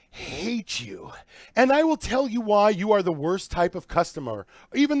hate you. And I will tell you why you are the worst type of customer,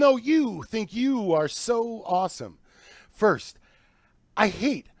 even though you think you are so awesome. First, I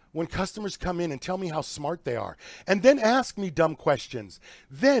hate when customers come in and tell me how smart they are and then ask me dumb questions.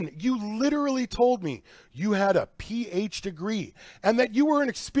 Then you literally told me you had a PhD degree and that you were an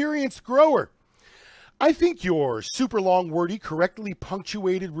experienced grower. I think your super long, wordy, correctly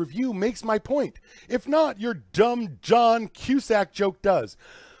punctuated review makes my point. If not, your dumb John Cusack joke does.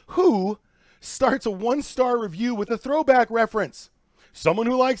 Who starts a 1-star review with a throwback reference? Someone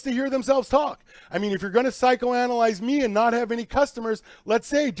who likes to hear themselves talk. I mean, if you're going to psychoanalyze me and not have any customers, let's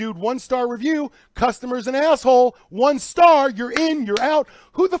say, dude, 1-star review, customer's an asshole, 1 star, you're in, you're out.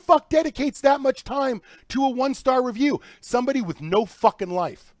 Who the fuck dedicates that much time to a 1-star review? Somebody with no fucking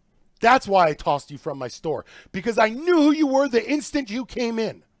life. That's why I tossed you from my store, because I knew who you were the instant you came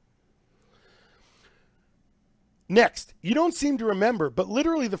in. Next, you don't seem to remember, but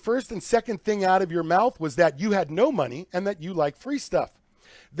literally the first and second thing out of your mouth was that you had no money and that you like free stuff.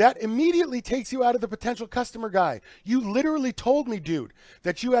 That immediately takes you out of the potential customer guy. You literally told me, dude,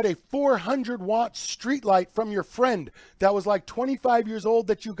 that you had a 400-watt street light from your friend that was like 25 years old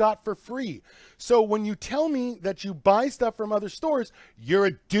that you got for free. So when you tell me that you buy stuff from other stores, you're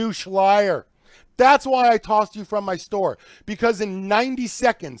a douche liar. That's why I tossed you from my store, because in 90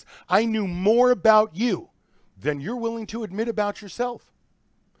 seconds, I knew more about you than you're willing to admit about yourself.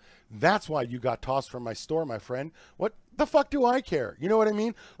 That's why you got tossed from my store, my friend. What the fuck do I care? You know what I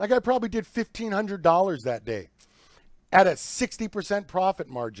mean? Like, I probably did $1,500 that day at a 60% profit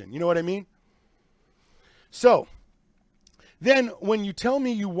margin. You know what I mean? So then when you tell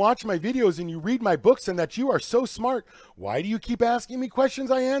me you watch my videos and you read my books and that you are so smart, why do you keep asking me questions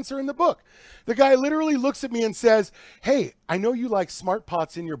I answer in the book? The guy literally looks at me and says, hey, I know you like smart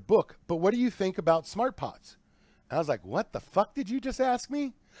pots in your book, but what do you think about smart pots? I was like, what the fuck did you just ask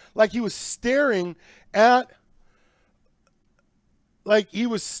me? Like he was staring at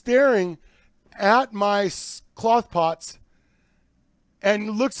my cloth pots and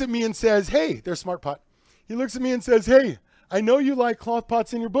looks at me and says, hey, they're smart pot. He looks at me and says, hey, I know you like cloth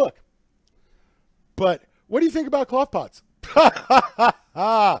pots in your book, but what do you think about cloth pots?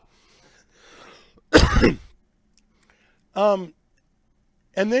 And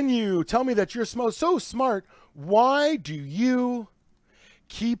then you tell me that you're so smart. Why do you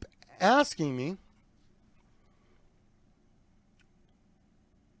keep asking me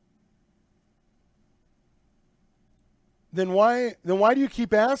then why do you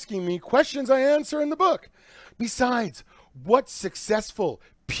keep asking me questions I answer in the book? Besides, what successful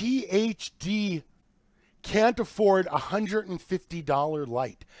PhD can't afford $150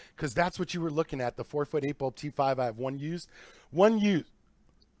 light? Because that's what you were looking at, the 4-foot 8-bulb T5. I have one used.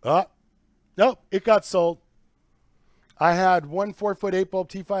 Nope, it got sold. I had one 4-foot 8-bulb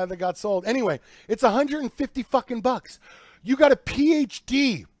T5 that got sold. Anyway, it's 150 fucking bucks. You got a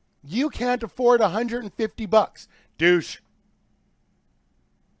PhD. You can't afford 150 bucks. Douche.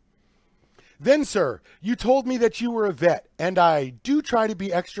 Then, sir, you told me that you were a vet, and I do try to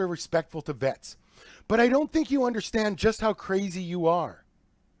be extra respectful to vets. But I don't think you understand just how crazy you are.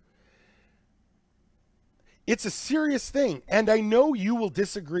 It's a serious thing, and I know you will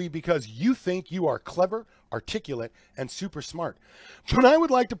disagree because you think you are clever, articulate, and super smart. But I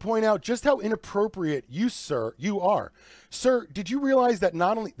would like to point out just how inappropriate you are. Sir, did you realize that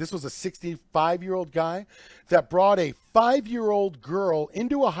not only this was a 65-year-old guy that brought a 5-year-old girl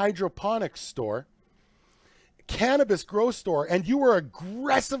into a hydroponics store, cannabis grow store, and you were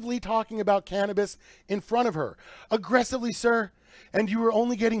aggressively talking about cannabis in front of her. Aggressively, sir, and you were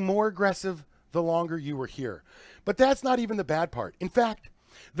only getting more aggressive the longer you were here. But that's not even the bad part. In fact,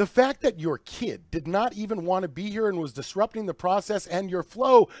 The fact that your kid did not even want to be here and was disrupting the process and your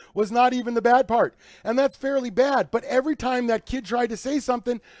flow was not even the bad part. And that's fairly bad. But every time that kid tried to say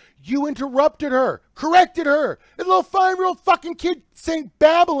something, you interrupted her, corrected her. A little 5-year-old fucking kid saying,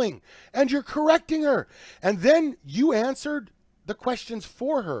 babbling, and you're correcting her. And then you answered the questions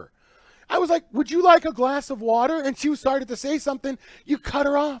for her. I was like, would you like a glass of water? And she started to say something. You cut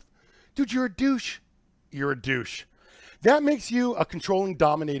her off. Dude, you're a douche. You're a douche. That makes you a controlling,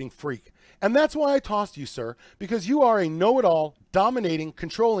 dominating freak. And that's why I tossed you, sir, because you are a know-it-all, dominating,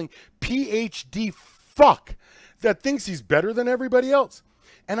 controlling, PhD fuck that thinks he's better than everybody else.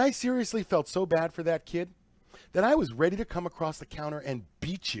 And I seriously felt so bad for that kid that I was ready to come across the counter and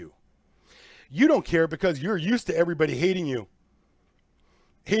beat you. You don't care because you're used to everybody hating you,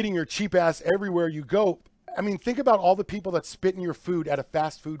 hating your cheap ass everywhere you go. I mean, think about all the people that spit in your food at a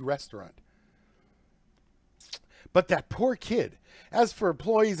fast food restaurant. But that poor kid, as for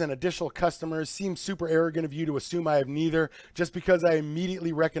employees and additional customers, seems super arrogant of you to assume I have neither, just because I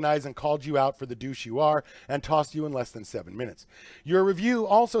immediately recognized and called you out for the douche you are and tossed you in less than 7 minutes. Your review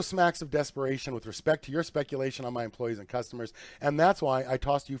also smacks of desperation with respect to your speculation on my employees and customers, and that's why I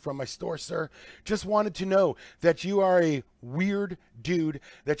tossed you from my store, sir. Just wanted to know that you are a weird dude,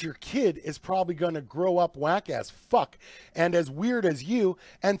 that your kid is probably going to grow up whack as fuck and as weird as you,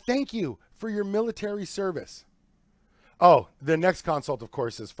 and thank you for your military service. Oh, the next consult, of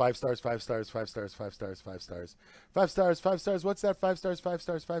course, is 5 stars, 5 stars, 5 stars, 5 stars, 5 stars, 5 stars, 5 stars. What's that? 5 stars, 5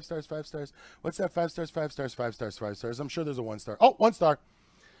 stars, 5 stars, 5 stars. What's that? 5 stars, 5 stars, 5 stars, 5 stars. I'm sure there's a 1 star. Oh, 1 star.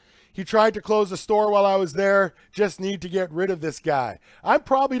 He tried to close the store while I was there. Just need to get rid of this guy. I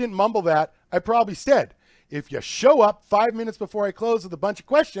probably didn't mumble that. I probably said, if you show up 5 minutes before I close with a bunch of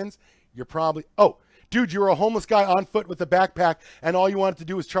questions, you're probably, oh, dude, you were a homeless guy on foot with a backpack and all you wanted to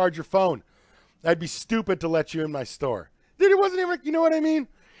do was charge your phone. I'd be stupid to let you in my store. Dude, it wasn't even, you know what I mean?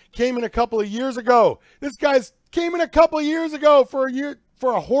 Came in a couple of years ago. This guy's came in a couple of years ago for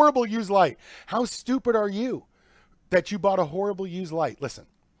a horrible used light. How stupid are you that you bought a horrible used light? Listen.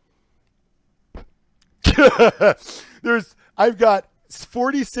 I've got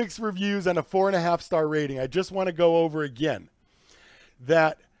 46 reviews and a 4.5 star rating. I just want to go over again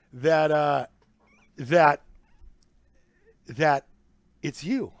that it's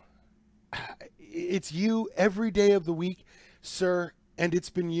you. It's you every day of the week, sir, and it's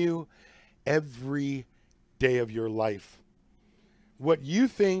been you every day of your life. What you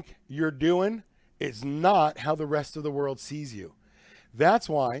think you're doing is not how the rest of the world sees you. That's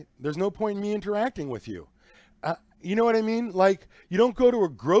why there's no point in me interacting with you. You know what I mean? Like, you don't go to a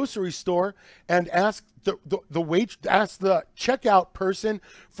grocery store and ask the checkout person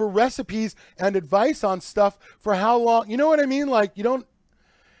for recipes and advice on stuff for how long. You know what I mean? Like, you don't.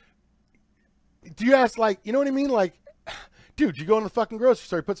 Do you ask, like, you know what I mean? Like, dude, you go in the fucking grocery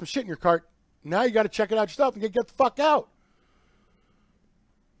store, you put some shit in your cart. Now you got to check it out yourself and get the fuck out.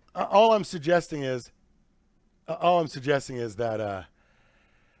 All I'm suggesting is that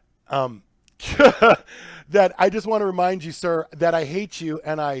that I just want to remind you, sir, that I hate you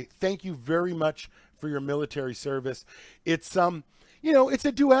and I thank you very much for your military service. It's you know, it's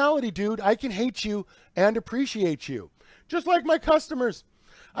a duality, dude. I can hate you and appreciate you, just like my customers.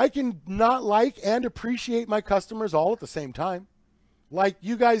 I can not like and appreciate my customers all at the same time, like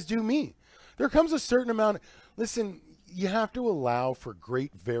you guys do me. There comes a certain amount. Listen, you have to allow for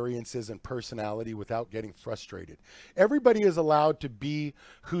great variances in personality without getting frustrated. Everybody is allowed to be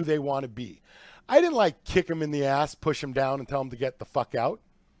who they want to be. I didn't like kick him in the ass, push him down, and tell him to get the fuck out.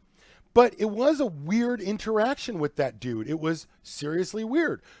 But it was a weird interaction with that dude. It was seriously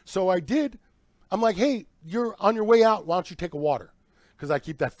weird. So I did. I'm like, hey, you're on your way out. Why don't you take a water? Because I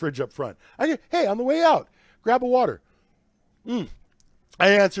keep that fridge up front. Hey, on the way out, grab a water. I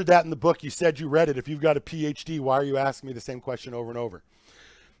answered that in the book. You said you read it. If you've got a PhD, why are you asking me the same question over and over?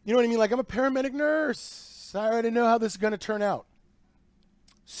 You know what I mean? Like, I'm a paramedic nurse. I already know how this is going to turn out.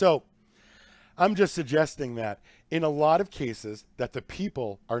 So I'm just suggesting that in a lot of cases that the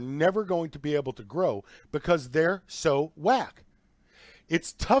people are never going to be able to grow because they're so whack.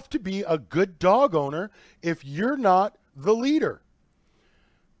 It's tough to be a good dog owner if you're not the leader.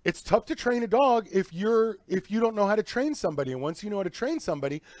 It's tough to train a dog if you don't know how to train somebody. And once you know how to train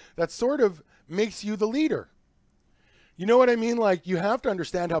somebody, that sort of makes you the leader. You know what I mean? Like, you have to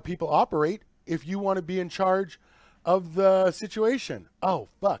understand how people operate if you want to be in charge of the situation. Oh,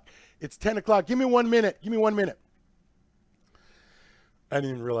 fuck. It's 10 o'clock. Give me 1 minute. Give me 1 minute. I didn't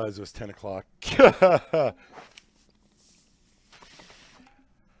even realize it was 10 o'clock.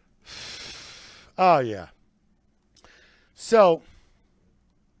 Oh, yeah. So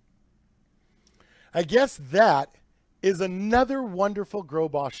I guess that is another wonderful Grow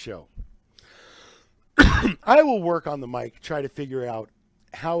Boss show. I will work on the mic, try to figure out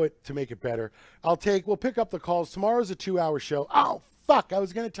how to make it better. We'll pick up the calls. Tomorrow's a 2-hour show. Oh, fuck. I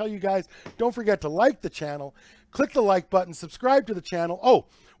was going to tell you guys, don't forget to like the channel, click the like button, subscribe to the channel. Oh,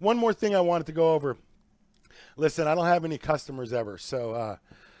 one more thing I wanted to go over. Listen, I don't have any customers ever, so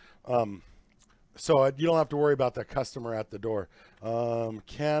you don't have to worry about that customer at the door.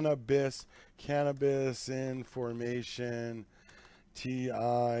 Cannabis Information,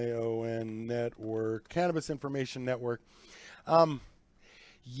 TION Network, Cannabis Information Network.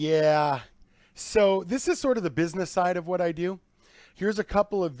 Yeah, so this is sort of the business side of what I do. Here's a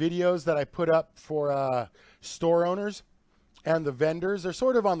couple of videos that I put up for store owners and the vendors. They're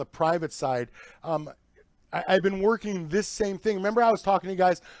sort of on the private side. I've been working this same thing. Remember I was talking to you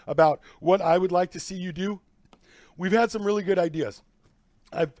guys about what I would like to see you do? We've had some really good ideas.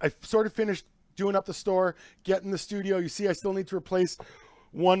 I've sort of finished doing up the store, getting the studio. You see, I still need to replace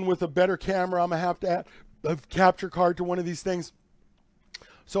one with a better camera. I'm going to have to add a capture card to one of these things.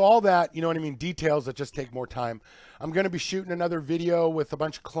 So all that, you know what I mean, details that just take more time. I'm going to be shooting another video with a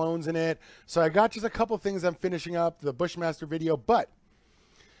bunch of clones in it. So I got just a couple of things I'm finishing up, the Bushmaster video, but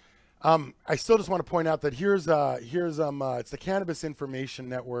I still just want to point out that here's it's the Cannabis Information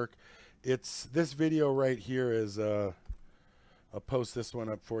Network. It's this video right here is I'll post this one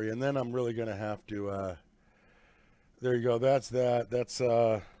up for you, and then I'm really going to have to there you go. That's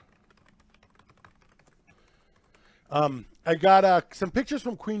I got some pictures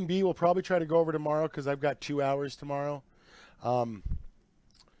from Queen Bee. We'll probably try to go over tomorrow because I've got 2 hours tomorrow. And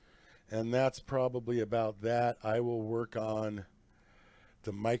that's probably about that. I will work on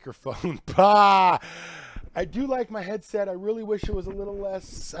the microphone. Bah! I do like my headset. I really wish it was a little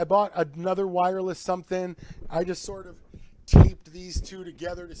less. I bought another wireless something. I just sort of taped these two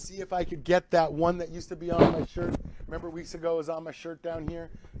together to see if I could get that one that used to be on my shirt. Remember weeks ago it was on my shirt down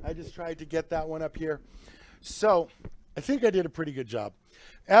here? I just tried to get that one up here. So I think I did a pretty good job.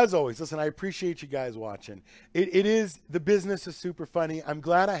 As always, listen, I appreciate you guys watching. It is, the business is super funny. I'm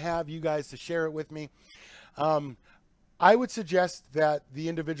glad I have you guys to share it with me. I would suggest that the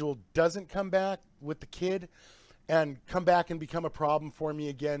individual doesn't come back with the kid and come back and become a problem for me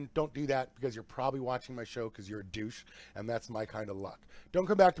again. Don't do that because you're probably watching my show because you're a douche, and that's my kind of luck. Don't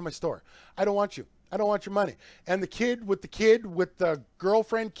come back to my store. I don't want you. I don't want your money. And the kid with the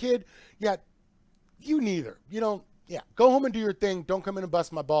girlfriend kid, yeah, you neither. You don't. Yeah, go home and do your thing. Don't come in and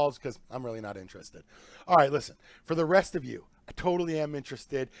bust my balls because I'm really not interested. All right, listen, for the rest of you, I totally am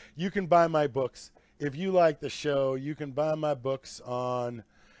interested. You can buy my books. If you like the show, you can buy my books on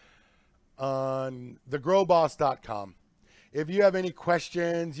thegrowboss.com. If you have any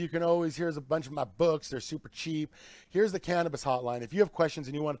questions, you can always, here's a bunch of my books. They're super cheap. Here's the Cannabis Hotline. If you have questions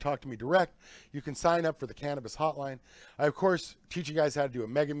and you want to talk to me direct, you can sign up for the Cannabis Hotline. I, of course, teach you guys how to do a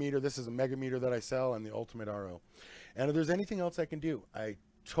mega meter. This is a mega meter that I sell and the Ultimate RO. And if there's anything else I can do, I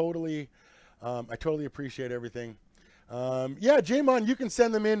totally appreciate everything. Yeah, Jamon, you can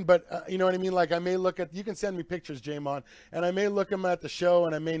send them in, but you know what I mean? Like I may look at, you can send me pictures, Jamon, and I may look them at the show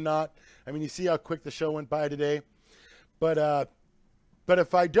and I may not. I mean, you see how quick the show went by today. But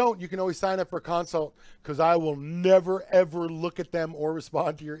if I don't, you can always sign up for a consult because I will never, ever look at them or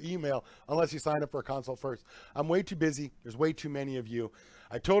respond to your email unless you sign up for a consult first. I'm way too busy. There's way too many of you.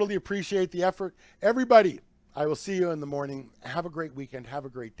 I totally appreciate the effort. Everybody, I will see you in the morning. Have a great weekend. Have a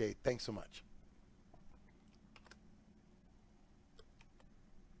great day. Thanks so much.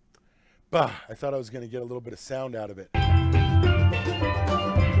 Bah, I thought I was going to get a little bit of sound out of it.